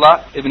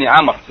Abdullah ibn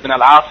Amr ibn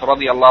al-As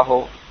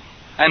radiyallahu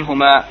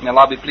anhuma, may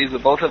Allah be pleased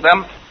with both of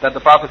them, that the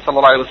Prophet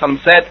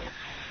ﷺ said,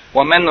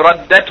 وَمَنْ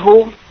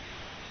رَدَّتْهُ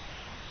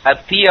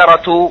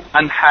الطِّيَرَةُ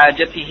عَنْ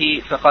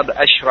حَاجَتِهِ فَقَدْ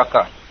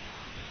أَشْرَكَ,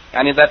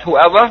 that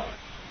whoever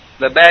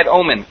the bad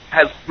omen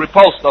has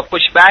repulsed or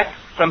pushed back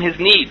from his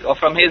need or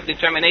from his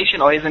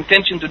determination or his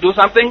intention to do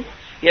something,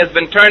 he has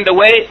been turned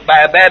away by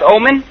a bad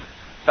omen,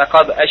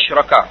 فَقَدْ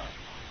أَشْرَكَ.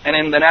 And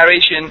in the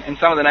narration, in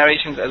some of the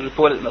narrations as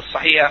reported in the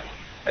Sahih,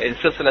 in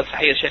Silsila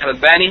Sahih Shaykh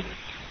al-Albani,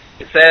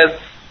 it says,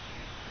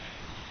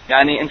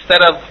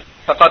 instead of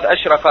فَقَدْ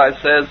أَشْرَكَ, it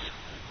says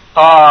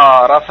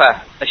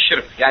قَارَفَ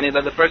الشِّرْك,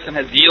 that the person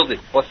has yielded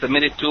or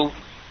submitted to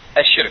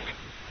الشِّرْك.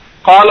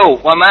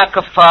 قالوا وما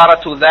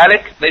كفارة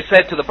ذلك, they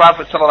said to the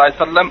Prophet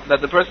ﷺ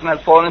that the person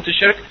has fallen into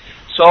shirk.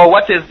 So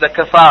what is the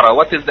kafara,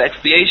 what is the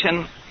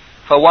expiation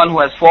for one who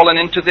has fallen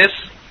into this?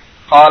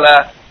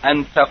 قال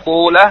أن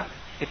تقول,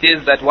 it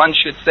is that one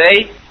should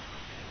say,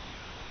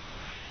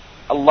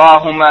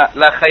 اللهم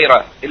لا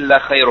خير إلا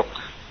خيرك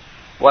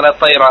ولا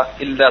طير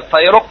إلا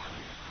طيرك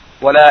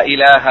ولا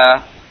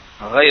إله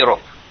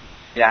غيرك.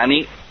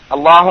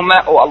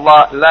 Allahumma, oh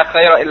Allah, la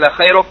khayra illa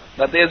khayruk,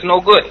 that there is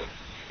no good.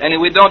 And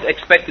we don't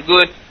expect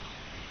good,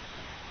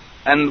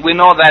 and we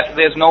know that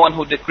there is no one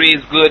who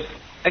decrees good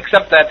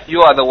except that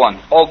you are the one.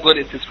 All good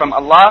it is from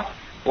Allah.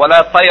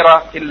 وَلَا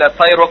طَيْرَ إِلَّا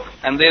طَيْرُكَ,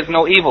 and there is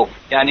no evil.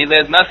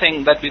 There is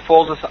nothing that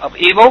befalls us of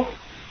evil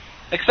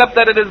except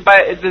that it is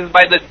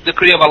by the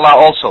decree of Allah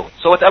also.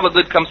 So whatever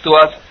good comes to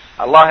us,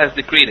 Allah has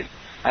decreed it.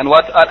 And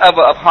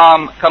whatever of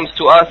harm comes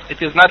to us,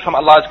 it is not from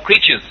Allah's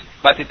creatures,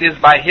 but it is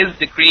by His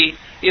decree.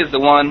 He is the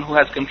one who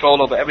has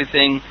control over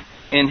everything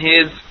in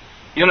His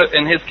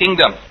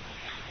kingdom.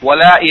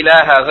 وَلَا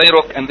إِلَهَ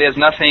غَيْرُكَ, and there is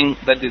nothing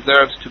that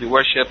deserves to be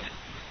worshipped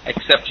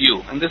except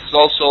you. And this is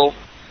also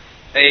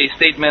a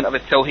statement of a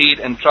Tawheed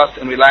and trust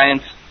and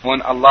reliance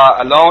on Allah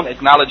alone,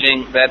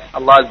 acknowledging that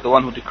Allah is the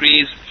one who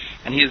decrees,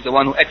 and He is the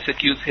one who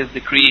executes His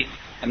decree,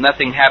 and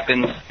nothing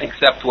happens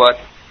except what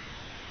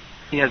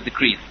He has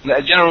decreed.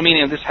 The general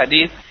meaning of this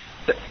hadith,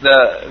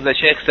 the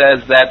Shaykh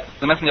says that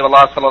the Messenger of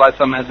Allah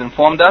ﷺ has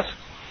informed us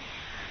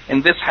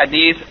in this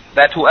hadith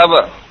that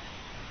whoever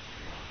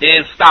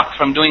is stopped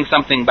from doing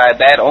something by a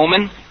bad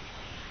omen,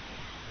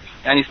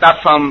 and he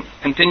stopped from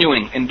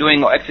continuing in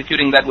doing or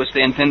executing that which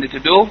they intended to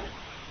do,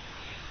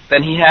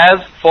 then he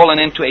has fallen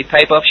into a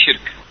type of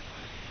shirk.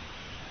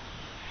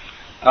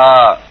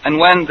 And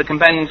when the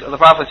companions of the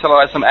Prophet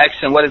ﷺ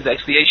asked him what is the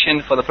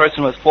expiation for the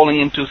person who is falling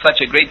into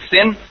such a great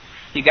sin,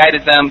 he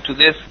guided them to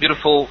this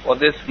beautiful or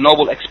this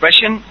noble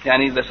expression,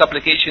 the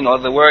supplication or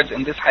the words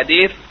in this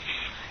hadith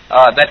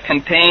that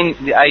contain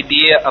the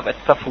idea of a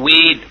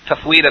tafweed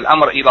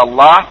al-amr ila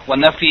Allah wa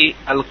nafi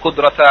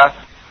al-qudrata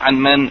an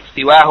man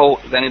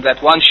siwahu,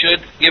 that one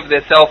should give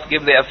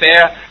their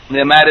affair,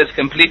 their matters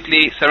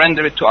completely,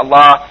 surrender it to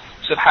Allah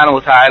subhanahu wa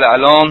ta'ala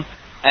alone,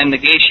 and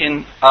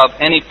negation of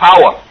any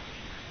power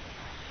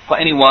for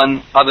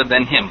anyone other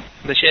than Him.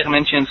 The Shaykh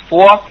mentions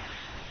 4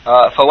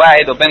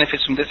 fawaid or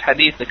benefits from this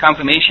hadith. The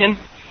confirmation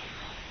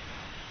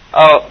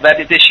that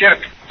it is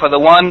shirk for the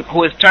one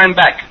who is turned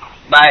back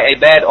by a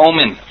bad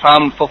omen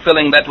from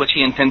fulfilling that which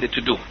he intended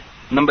to do.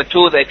 Number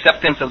 2, the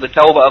acceptance of the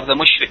tawbah of the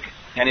mushrik.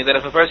 That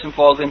if a person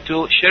falls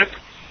into shirk,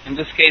 in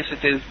this case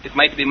it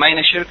might be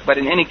minor shirk, but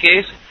in any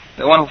case,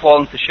 the one who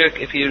falls into shirk,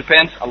 if he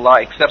repents,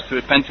 Allah accepts the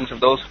repentance of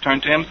those who turn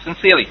to Him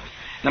sincerely.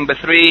 Number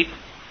 3,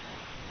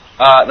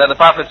 that the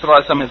Prophet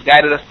ﷺ has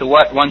guided us to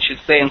what one should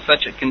say in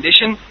such a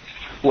condition.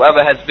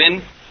 Whoever has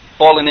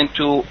fallen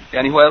into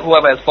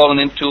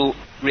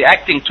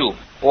reacting to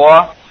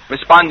or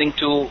responding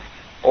to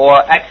or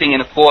acting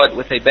in accord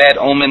with a bad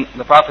omen.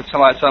 The Prophet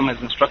ﷺ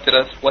has instructed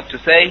us what to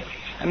say.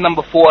 And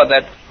number 4,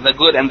 that the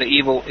good and the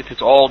evil, it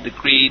is all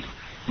decreed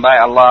by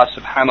Allah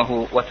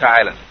subhanahu wa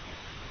ta'ala.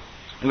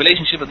 The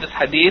relationship of this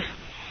hadith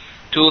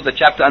to the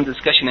chapter under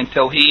discussion in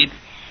Tawheed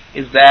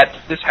is that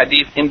this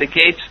hadith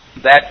indicates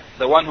that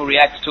the one who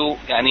reacts to,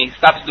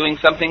 stops doing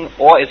something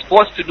or is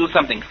forced to do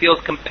something, feels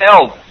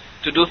compelled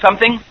to do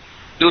something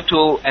due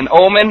to an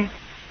omen,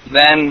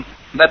 then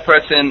that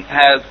person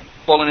has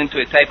fallen into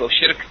a type of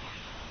shirk.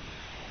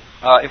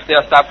 If they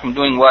are stopped from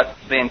doing what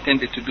they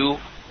intended to do,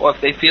 or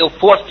if they feel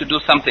forced to do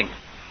something,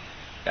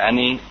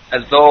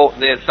 as though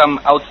there's some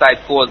outside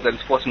cause that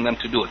is forcing them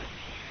to do it.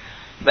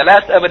 The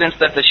last evidence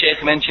that the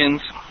Shaykh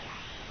mentions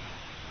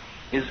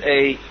is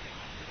a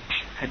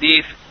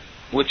hadith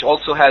which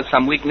also has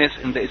some weakness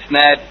in the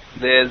isnad.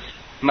 There's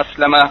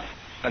Maslama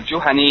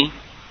al-Juhani,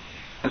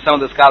 and some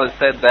of the scholars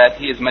said that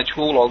he is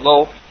majhul,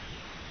 although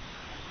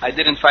I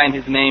didn't find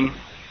his name.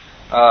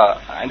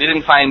 I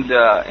didn't find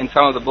in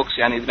some of the books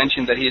it's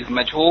mentioned that he is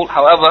majhul.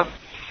 However,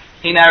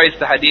 he narrates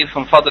the hadith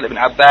from Fadl ibn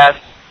Abbas,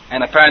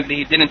 and apparently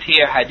he didn't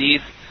hear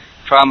hadith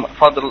from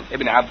Fadl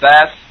ibn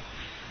Abbas.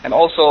 And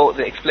also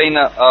the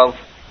explainer of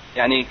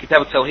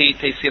Kitab al-Tawheed,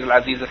 Taysir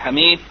al-Aziz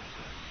al-Hamid,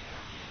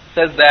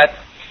 says that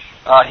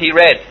he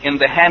read in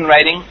the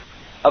handwriting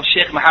of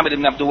Sheikh Muhammad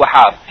ibn Abdul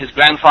Wahhab, his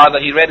grandfather.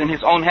 He read in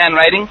his own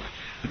handwriting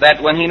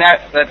that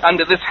that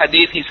under this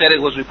hadith he said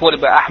it was reported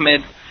by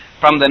Ahmed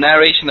from the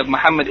narration of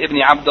Muhammad ibn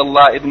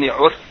Abdullah ibn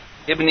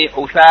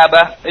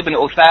Ulatha,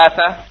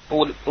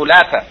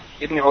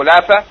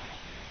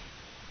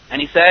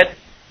 and he said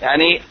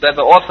that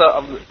the author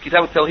of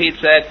Kitab al-Tawheed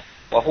said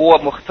وَهُوَ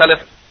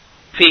مُخْتَلِفٌ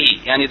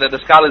فِيهِ, that the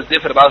scholars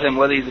differed about him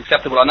whether he's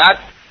acceptable or not.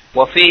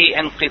 وَفِيهِ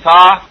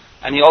انْقِطَاعٌ,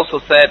 and he also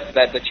said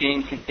that the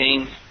chain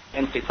contains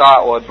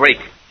inqita' or a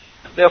break.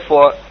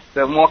 Therefore,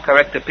 the more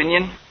correct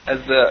opinion,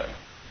 as the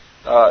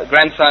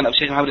grandson of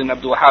Shaykh Muhammad ibn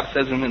Abdul Wahhab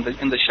says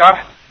in the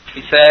Sharh,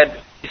 he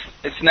said,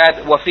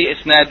 وَفِي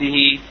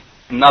إِسْنَادِهِ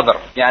نَظَرٌ,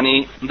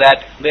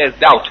 that there is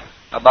doubt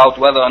about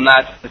whether or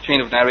not the chain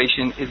of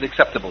narration is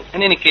acceptable.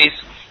 In any case,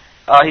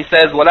 he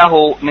says,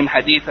 وَلَهُ مِنْ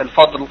حَدِيث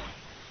الْفَضْلِ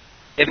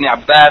ibn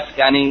Abbas,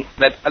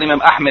 that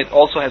Imam Ahmed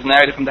also has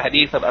narrated from the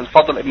hadith of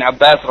Al-Fadl ibn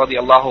Abbas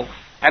radiyallahu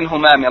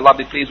anhuma, may Allah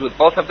be pleased with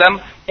both of them,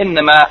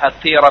 إِنَّمَا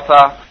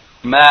الطِّيرَةَ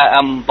مَا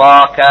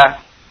أَمْضَاكَ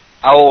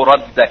أَوْ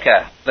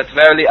رَدَّكَ, that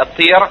verily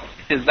الطِّير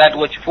is that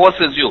which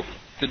forces you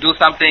to do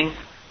something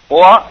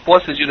or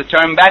forces you to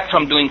turn back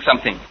from doing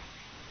something.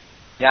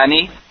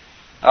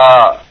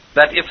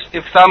 That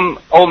if some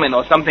omen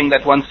or something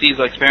that one sees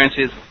or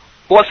experiences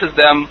forces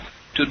them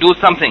to do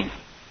something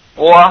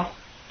or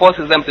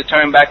forces them to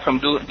turn back from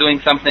doing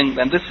something,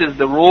 then this is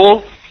the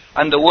rule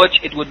under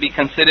which it would be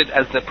considered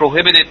as the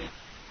prohibited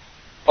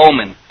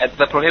omen, as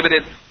the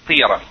prohibited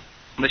tira.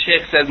 The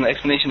Shaykh says in the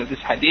explanation of this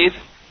hadith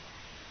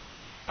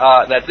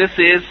that this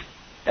is,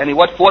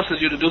 what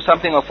forces you to do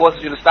something or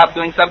forces you to stop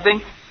doing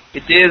something,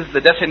 it is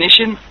the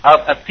definition of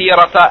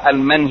at-tirata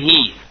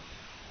al-manhi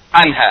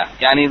anha,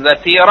 the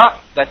tira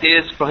that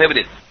is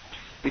prohibited,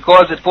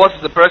 because it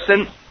forces the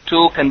person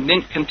to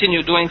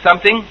continue doing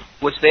something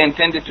which they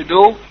intended to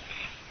do,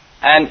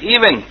 and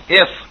even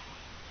if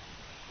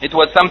it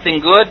was something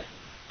good,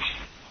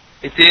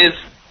 it is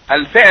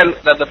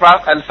al-fi'l that the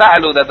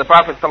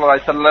Prophet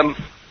ﷺ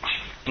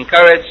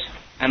encouraged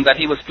and that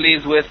he was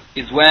pleased with,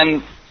 is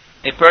when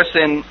a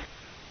person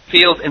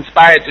feels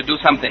inspired to do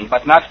something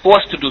but not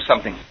forced to do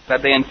something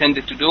that they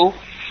intended to do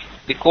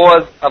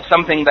because of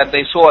something that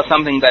they saw or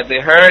something that they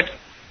heard,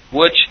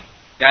 which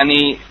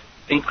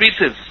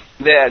increases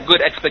their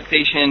good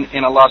expectation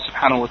in Allah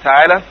subhanahu wa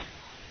ta'ala.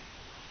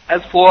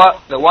 As for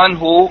the one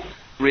who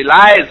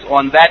relies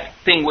on that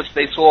thing which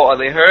they saw or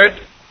they heard,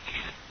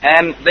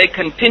 and they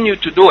continue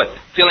to do it,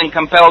 feeling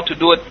compelled to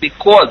do it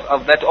because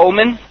of that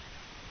omen,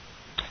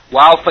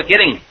 while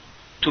forgetting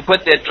to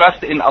put their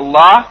trust in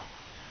Allah,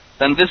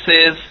 then this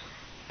is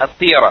a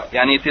tira,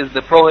 it is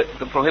the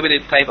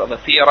prohibited type of a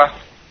tira.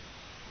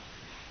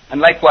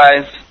 And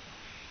likewise,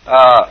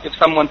 if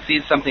someone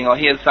sees something or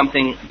hears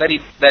something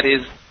that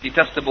is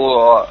detestable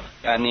or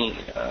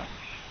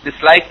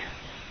disliked,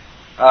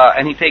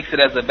 and he takes it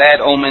as a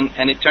bad omen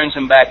and it turns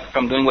him back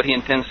from doing what he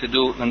intends to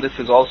do, then this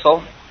is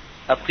also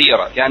a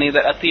tira.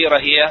 The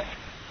tira here,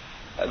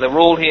 the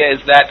rule here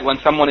is that when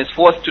someone is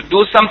forced to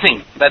do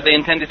something that they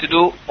intended to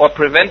do, or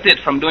prevented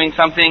from doing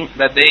something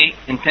that they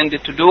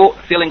intended to do,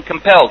 feeling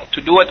compelled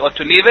to do it or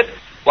to leave it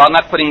while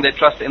not putting their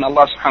trust in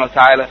Allah subhanahu wa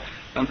ta'ala,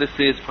 then this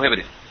is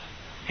prohibited.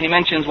 He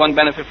mentions one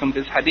benefit from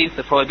this hadith,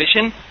 the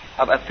prohibition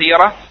of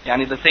at-tira,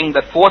 the thing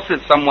that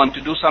forces someone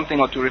to do something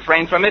or to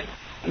refrain from it,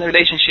 and the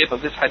relationship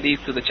of this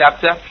hadith to the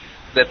chapter,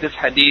 that this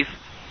hadith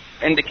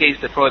indicates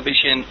the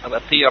prohibition of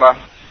at-tira,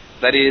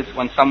 that is,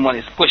 when someone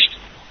is pushed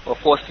or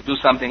forced to do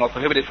something or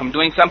prohibited from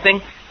doing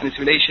something, and its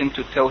relation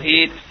to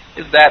Tawheed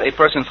is that a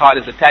person's heart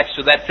is attached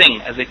to that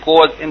thing as a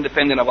cause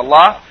independent of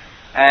Allah,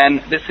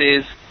 and this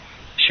is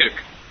shirk.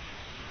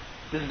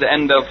 This is the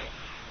end of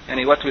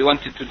what we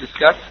wanted to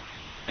discuss,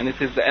 and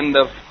this is the end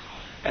of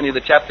any of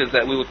the chapters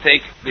that we would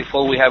take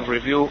before we have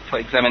review for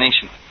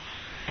examination.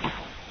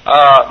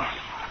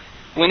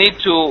 We need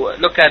to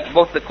look at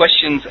both the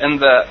questions and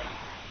the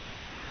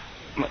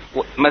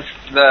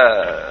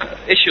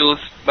issues,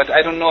 but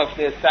I don't know if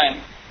there's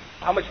time.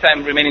 How much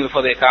time remaining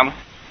before the Iqamah?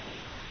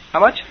 How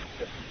much?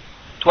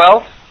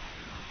 12?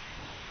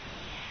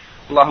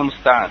 Allahumma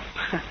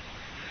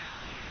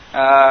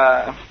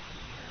musta'an.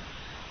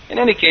 In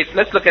any case,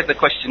 let's look at the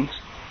questions.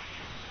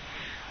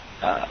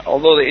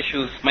 Although the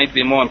issues might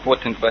be more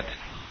important, but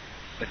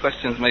the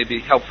questions may be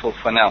helpful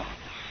for now.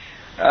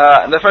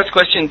 The first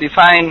question,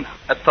 define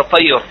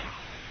at-tatayyur.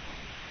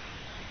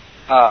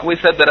 We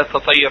said that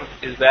at-tatayyur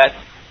is that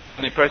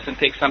when a person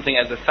takes something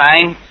as a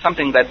sign,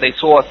 something that they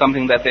saw,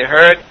 something that they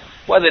heard,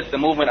 whether it's the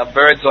movement of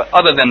birds or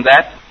other than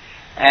that,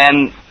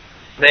 and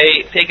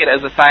they take it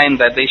as a sign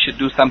that they should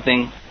do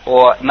something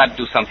or not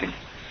do something.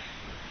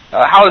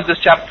 How is this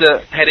chapter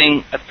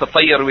heading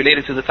at-tatayyur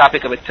related to the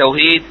topic of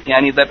Tawheed?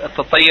 Yani that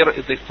at-tatayyur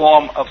is a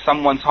form of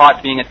someone's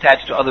heart being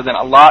attached to other than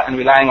Allah and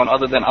relying on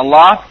other than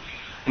Allah,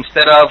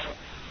 instead of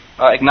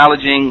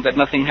acknowledging that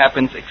nothing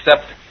happens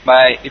except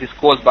by it is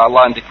caused by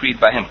Allah and decreed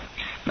by Him.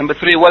 Number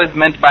 3, what is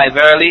meant by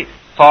verily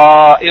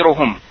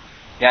ta'iruhum?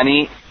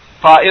 Yani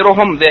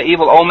ta'iruhum, their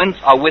evil omens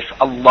are with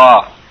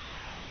Allah.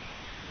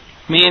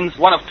 Means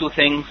one of two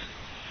things.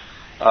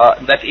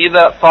 That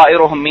either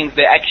ta'iruhum means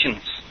their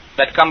actions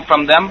that come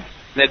from them,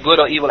 their good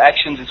or evil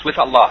actions, is with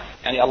Allah.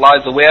 And Allah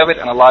is aware of it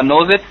and Allah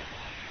knows it.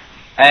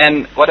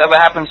 And whatever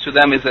happens to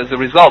them is as a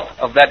result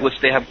of that which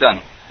they have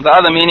done. The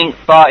other meaning,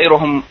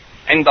 ta'iruhum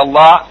inda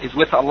Allah, is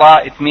with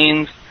Allah. It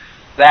means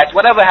that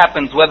whatever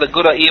happens, whether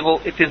good or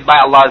evil, it is by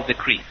Allah's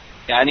decree.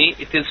 Yani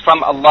it is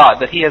from Allah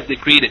that He has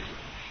decreed it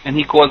and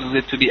He causes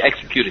it to be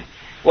executed.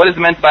 What is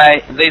meant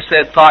by, they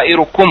said,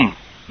 ta'irukum,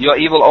 your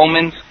evil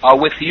omens are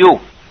with you.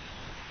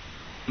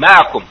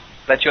 Ma'akum,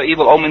 that your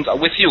evil omens are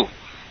with you.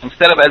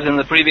 Instead of, as in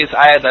the previous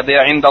ayah, that they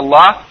are inda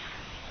Allah,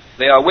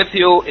 they are with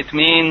you. It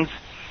means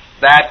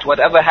that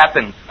whatever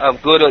happens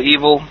of good or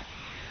evil,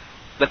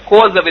 the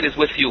cause of it is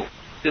with you.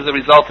 It is a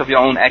result of your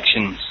own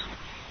actions.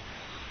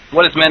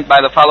 What is meant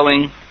by the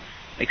following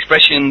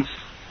expressions?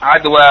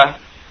 Adwa,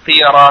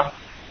 tiyara,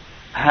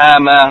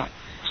 hama,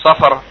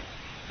 safar,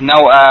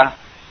 naw'a,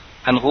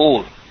 and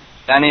ghul.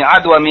 Yani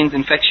adwa means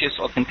infectious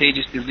or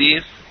contagious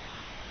disease.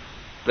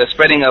 The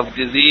spreading of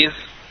disease,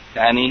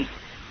 yani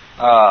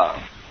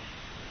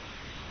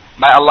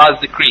by Allah's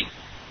decree,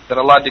 that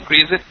Allah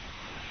decrees it.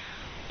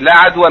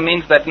 La adwa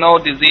means that no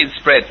disease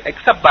spreads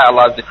except by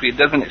Allah's decree. It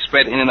doesn't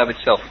spread in and of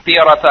itself.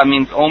 Tiyarata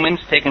means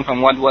omens taken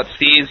from what one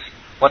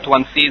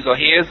sees or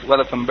hears,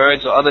 whether from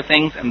birds or other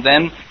things, and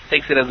then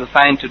takes it as a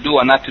sign to do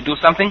or not to do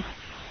something.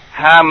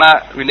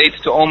 Hama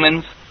relates to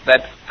omens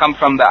that come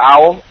from the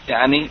owl,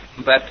 yani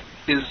that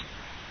is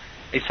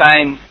a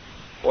sign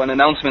or an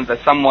announcement that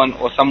someone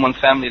or someone's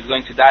family is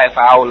going to die if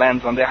an owl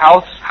lands on their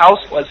house,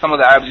 or as some of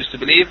the Arabs used to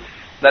believe,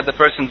 that the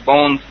person's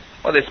bones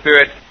or their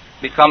spirit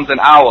becomes an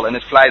owl and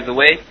it flies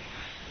away.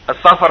 A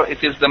safar,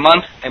 it is a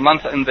month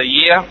in the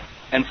year,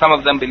 and some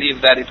of them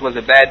believe that it was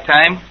a bad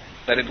time,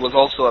 that it was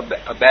also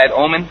a bad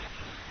omen.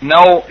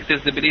 No, it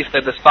is the belief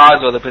that the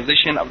stars or the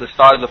position of the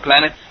stars or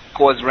planets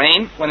cause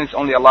rain, when it's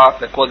only Allah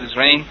that causes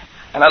rain.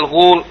 And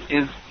al-ghul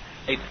is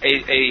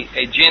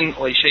a jinn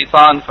or a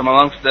shaitan from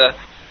amongst the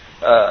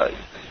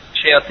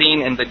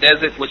shayateen in the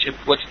desert, which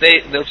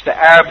the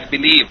Arabs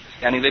believed.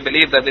 Yani they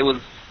believed that there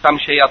was some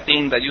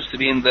shayateen that used to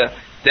be in the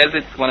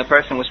desert. When a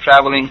person was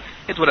traveling,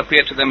 it would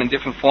appear to them in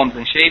different forms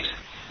and shapes,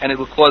 and it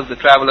would cause the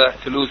traveler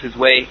to lose his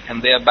way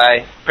and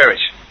thereby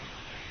perish.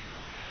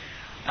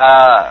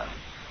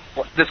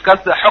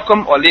 Discuss the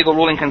hukum or legal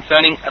ruling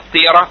concerning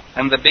at-tiyara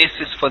and the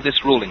basis for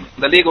this ruling.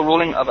 The legal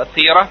ruling of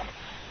at-tiyara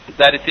is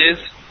that it is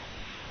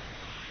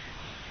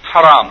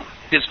haram,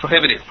 it is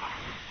prohibited.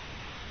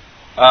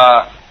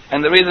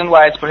 And the reason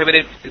why it's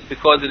prohibited is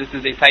because it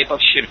is a type of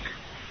shirk.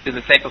 It is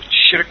a type of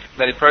shirk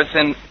that a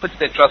person puts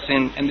their trust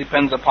in and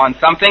depends upon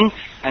something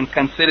and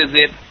considers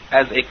it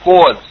as a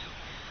cause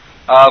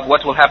of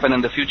what will happen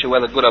in the future,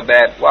 whether good or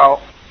bad.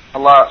 Well,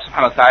 Allah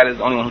subhanahu wa ta'ala is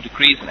the only one who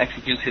decrees and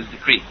executes His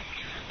decree.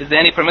 Is there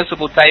any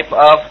permissible type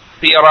of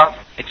tiyara?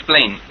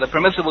 Explain. The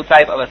permissible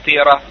type of a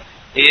tiyara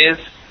is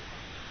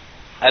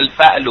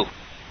al-fa'lu.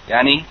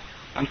 Yani,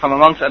 and from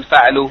amongst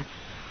al-fa'lu,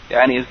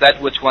 yani is that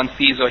which one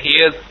sees or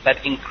hears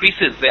that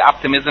increases their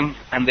optimism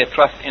and their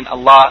trust in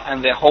Allah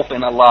and their hope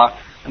in Allah.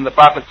 And the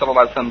Prophet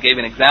ﷺ gave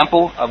an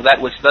example of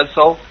that which does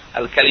so,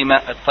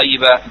 al-kalima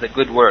al-tayyiba, the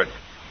good word.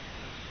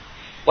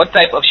 What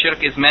type of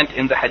shirk is meant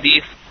in the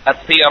hadith?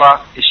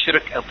 At-tiyara is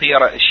shirk,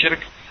 al-tiyara is shirk.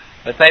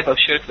 The type of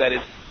shirk that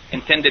is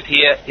intended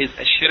here is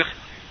a shirk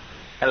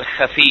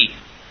al-khafi,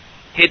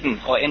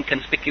 hidden or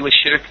inconspicuous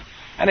shirk.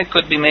 And it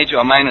could be major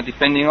or minor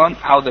depending on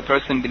how the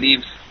person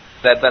believes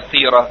that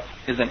tiyara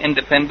is an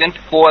independent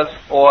cause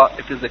or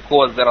it is a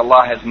cause that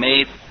Allah has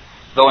made,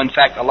 though in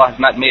fact Allah has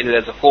not made it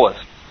as a cause.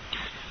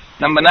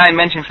 Number 9,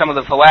 mention some of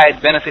the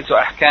fawaid, benefits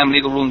or ahkam,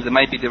 legal rulings that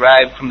might be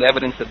derived from the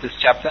evidence of this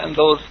chapter, and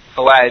those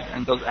fawaid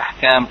and those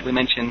ahkam we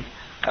mention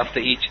after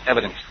each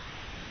evidence.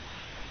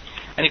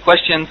 Any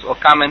questions or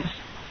comments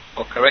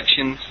or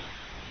corrections.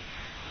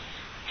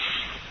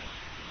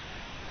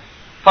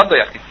 تفضل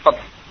يا أخي تفضل.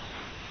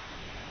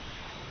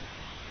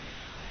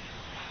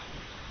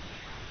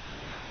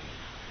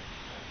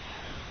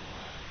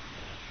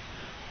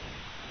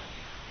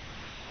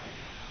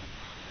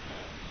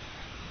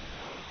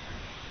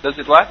 Does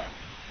it what?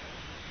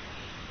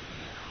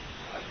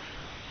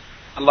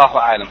 Allahu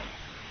A'lam.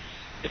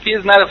 If he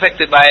is not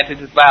affected by it,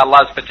 it is by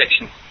Allah's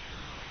protection,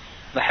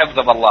 the hifz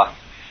of Allah.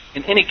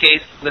 In any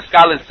case, the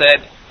scholars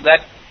said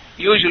that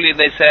usually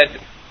they said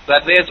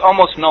that there is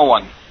almost no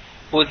one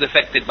who is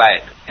affected by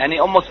it, and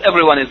almost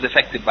everyone is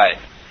affected by it,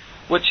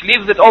 which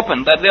leaves it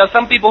open that there are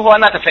some people who are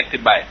not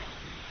affected by it.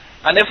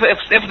 And if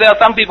there are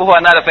some people who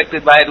are not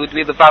affected by it, it would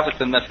be the prophets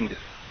and messengers.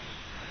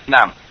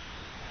 Naam.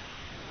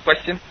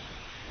 Question?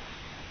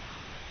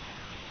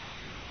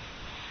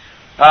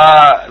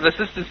 The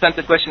sister sent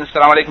a question.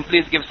 Assalamu alaikum.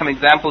 Please give some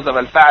examples of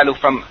al-fa'lu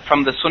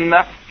from the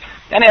sunnah.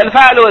 And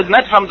al-fa'lu is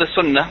not from the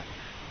sunnah.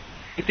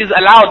 It is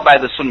allowed by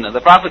the sunnah. The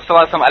Prophet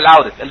ﷺ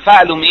allowed it.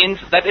 Al-fa'lu means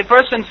that a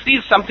person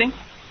sees something,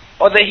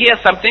 or they hear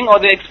something, or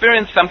they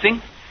experience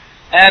something,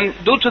 and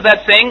due to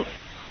that thing,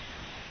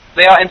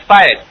 they are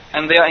inspired,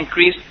 and they are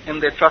increased in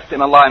their trust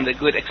in Allah and their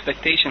good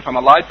expectation from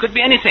Allah. It could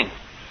be anything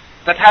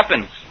that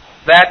happens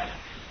that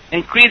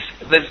increase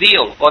the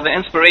zeal or the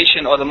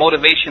inspiration or the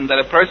motivation that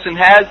a person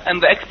has,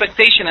 and the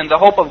expectation and the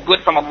hope of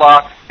good from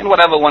Allah in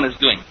whatever one is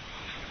doing.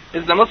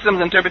 Is the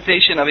Muslim's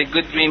interpretation of a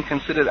good dream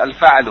considered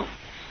al-fa'lu?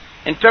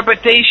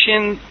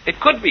 Interpretation, it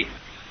could be.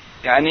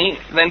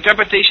 The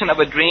interpretation of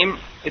a dream,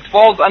 it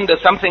falls under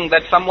something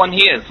that someone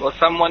hears or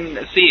someone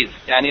sees.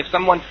 If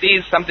someone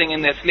sees something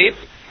in their sleep,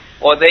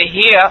 or they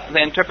hear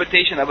the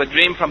interpretation of a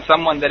dream from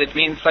someone that it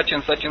means such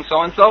and such and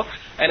so,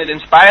 and it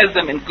inspires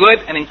them in good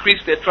and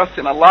increase their trust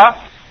in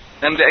Allah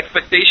and the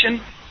expectation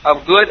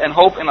of good and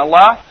hope in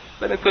Allah,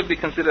 then it could be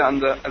considered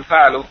under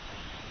al-fa'lu,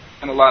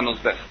 and Allah knows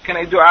best. Can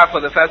a dua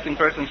for the fasting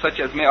person such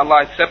as may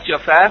Allah accept your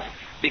fast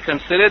be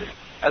considered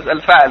as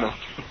al-fa'lu?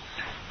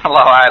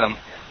 Allahu a'lam.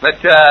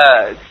 But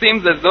it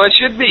seems as though it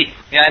should be.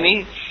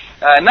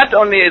 Not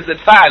only is it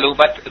fa'lu,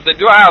 but the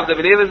dua of the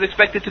believer is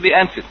expected to be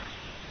answered.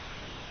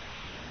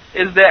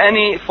 Is there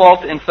any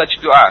fault in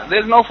such dua? There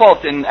is no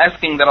fault in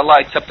asking that Allah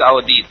accept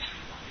our deeds.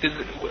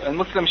 A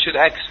Muslim should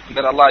ask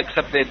that Allah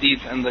accept their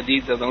deeds and the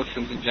deeds of the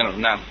Muslims in general.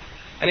 Naam.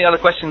 Any other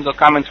questions or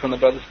comments from the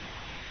brothers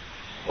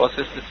or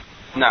sisters?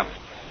 Naam.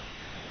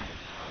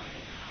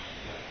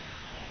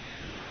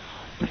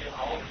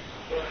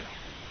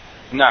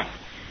 Naam.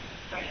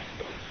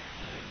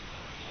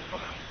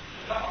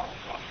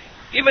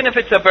 Even if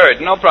it's a bird,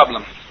 no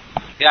problem.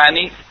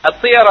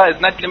 Al-tiyara is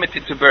not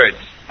limited to birds,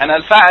 and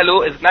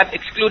al-fa'lu is not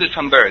excluded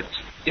from birds.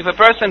 If a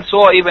person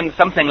saw even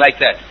something like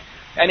that,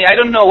 I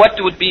don't know what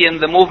would be in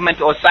the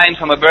movement or sign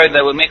from a bird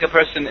that would make a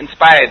person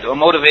inspired or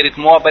motivated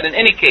more, but in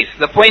any case,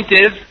 the point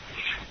is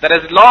that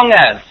as long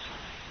as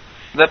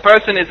the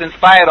person is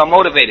inspired or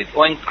motivated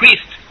or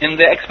increased in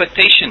their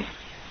expectation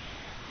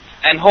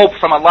and hope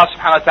from Allah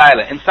subhanahu wa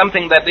ta'ala in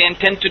something that they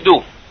intend to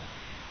do,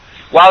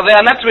 while they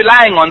are not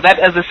relying on that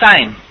as a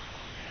sign,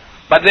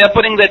 but they are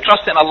putting their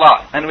trust in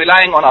Allah and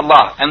relying on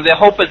Allah, and their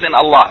hope is in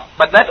Allah,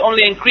 but that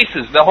only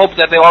increases the hope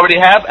that they already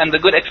have and the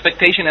good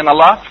expectation in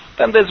Allah,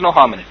 then there's no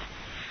harm in it.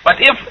 But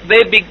if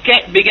they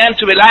began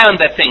to rely on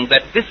that thing,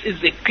 that this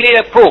is a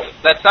clear proof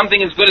that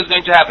something is good is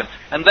going to happen,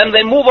 and then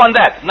they move on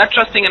that, not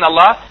trusting in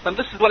Allah, then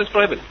this is what is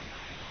prohibited.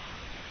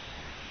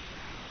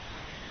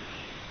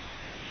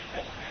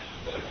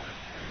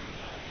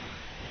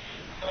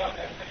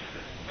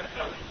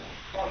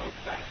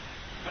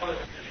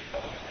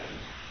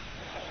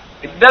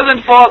 It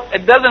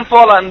doesn't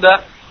fall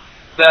under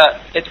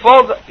it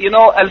falls,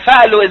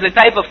 al-fa'lu is a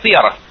type of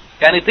tiyara.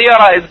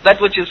 Tiyara is that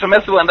which is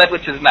permissible and that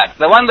which is not.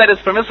 The one that is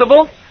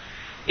permissible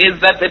is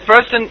that the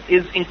person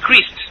is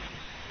increased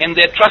in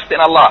their trust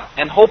in Allah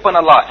and hope in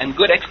Allah and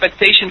good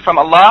expectation from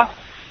Allah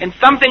in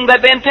something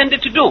that they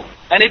intended to do,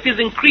 and it is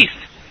increased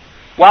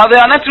while they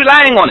are not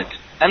relying on it,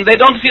 and they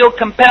don't feel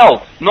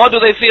compelled, nor do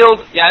they feel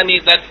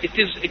that it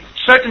is a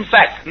certain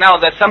fact now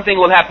that something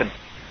will happen,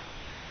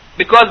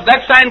 because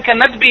that sign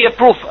cannot be a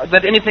proof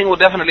that anything will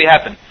definitely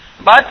happen.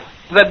 But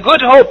the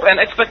good hope and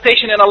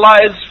expectation in Allah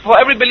is for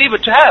every believer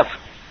to have.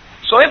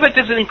 So if it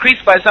is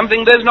increased by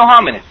something, there is no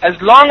harm in it,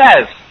 as long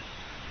as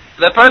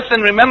the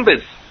person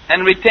remembers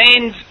and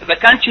retains the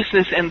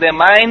consciousness in their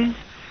mind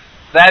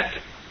that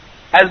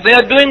as they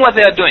are doing what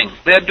they are doing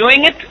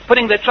it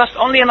putting their trust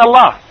only in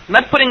Allah,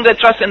 not putting their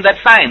trust in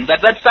that sign,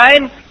 that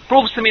sign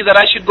proves to me that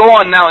I should go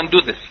on now and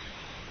do this.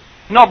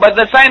 No, but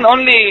the sign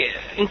only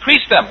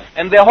increased them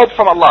and their hope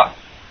from Allah,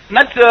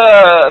 not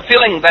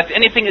feeling that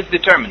anything is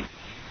determined.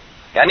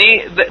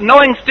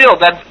 Knowing still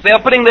that they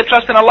are putting their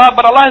trust in Allah,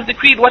 but Allah has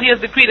decreed what He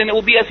has decreed, and it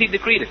will be as He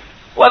decreed it,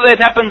 whether it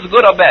happens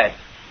good or bad.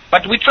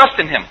 But we trust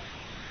in Him,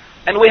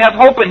 and we have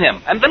hope in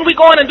Him, and then we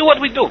go on and do what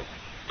we do,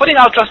 putting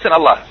our trust in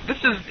Allah. This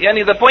is,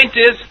 the point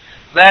is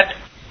that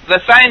the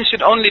sign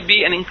should only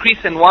be an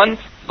increase in one's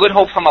good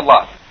hope from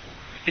Allah.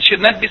 It should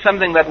not be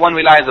something that one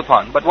relies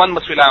upon, but one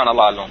must rely on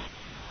Allah alone.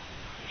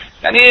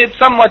 And it's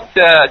somewhat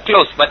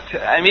close, but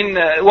I mean,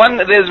 one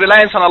there's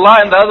reliance on Allah,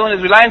 and the other one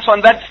is reliance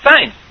on that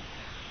sign.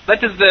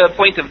 That is the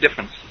point of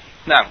difference.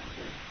 Now,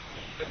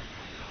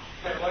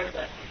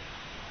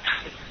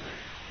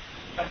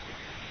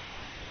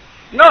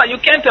 no, you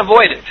can't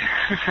avoid it.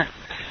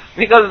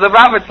 Because the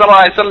Prophet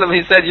ﷺ,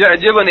 he said,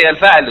 يُعْجِبُنِي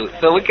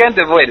الْفَعْلُ. So we can't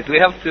avoid it. We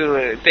have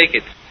to take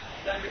it.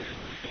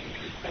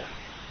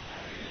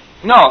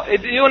 No,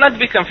 you will not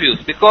be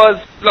confused.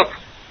 Because, look,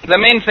 the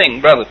main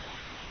thing, brothers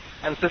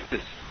and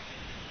sisters,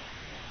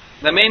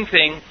 the main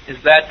thing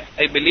is that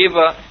a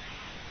believer,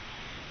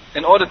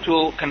 in order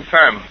to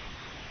confirm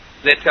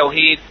their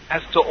Tawheed,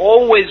 has to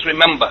always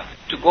remember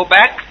to go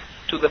back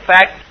to the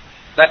fact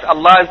that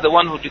Allah is the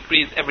one who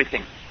decrees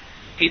everything.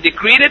 He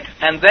decreed it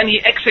and then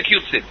He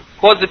executes it,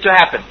 caused it to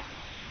happen.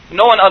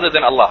 No one other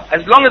than Allah.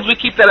 As long as we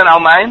keep that in our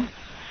mind,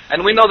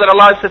 and we know that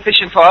Allah is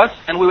sufficient for us,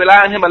 and we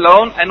rely on Him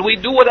alone, and we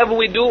do whatever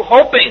we do,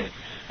 hoping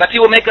that He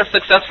will make us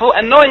successful,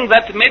 and knowing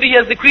that maybe He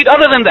has decreed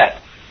other than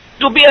that,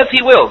 to be as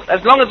He wills.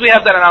 As long as we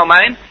have that in our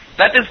mind,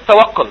 that is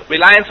tawakkul,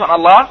 reliance on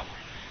Allah,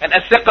 and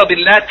as-siqa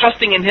billah,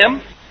 trusting in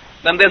Him,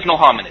 then there's no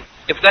harm in it.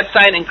 If that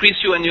sign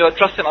increases you in your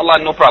trust in Allah,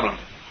 no problem.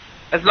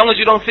 As long as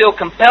you don't feel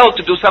compelled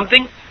to do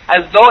something,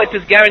 as though it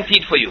is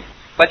guaranteed for you.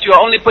 But you are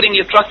only putting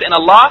your trust in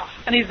Allah,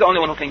 and He's the only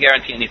one who can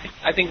guarantee anything.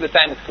 I think the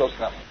time is close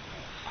now.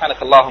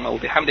 سبحانك اللهم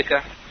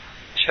وبحمدك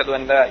أشهد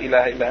أن لا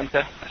إله إلا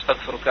أنت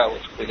أستغفرك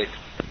وأتوب إليك.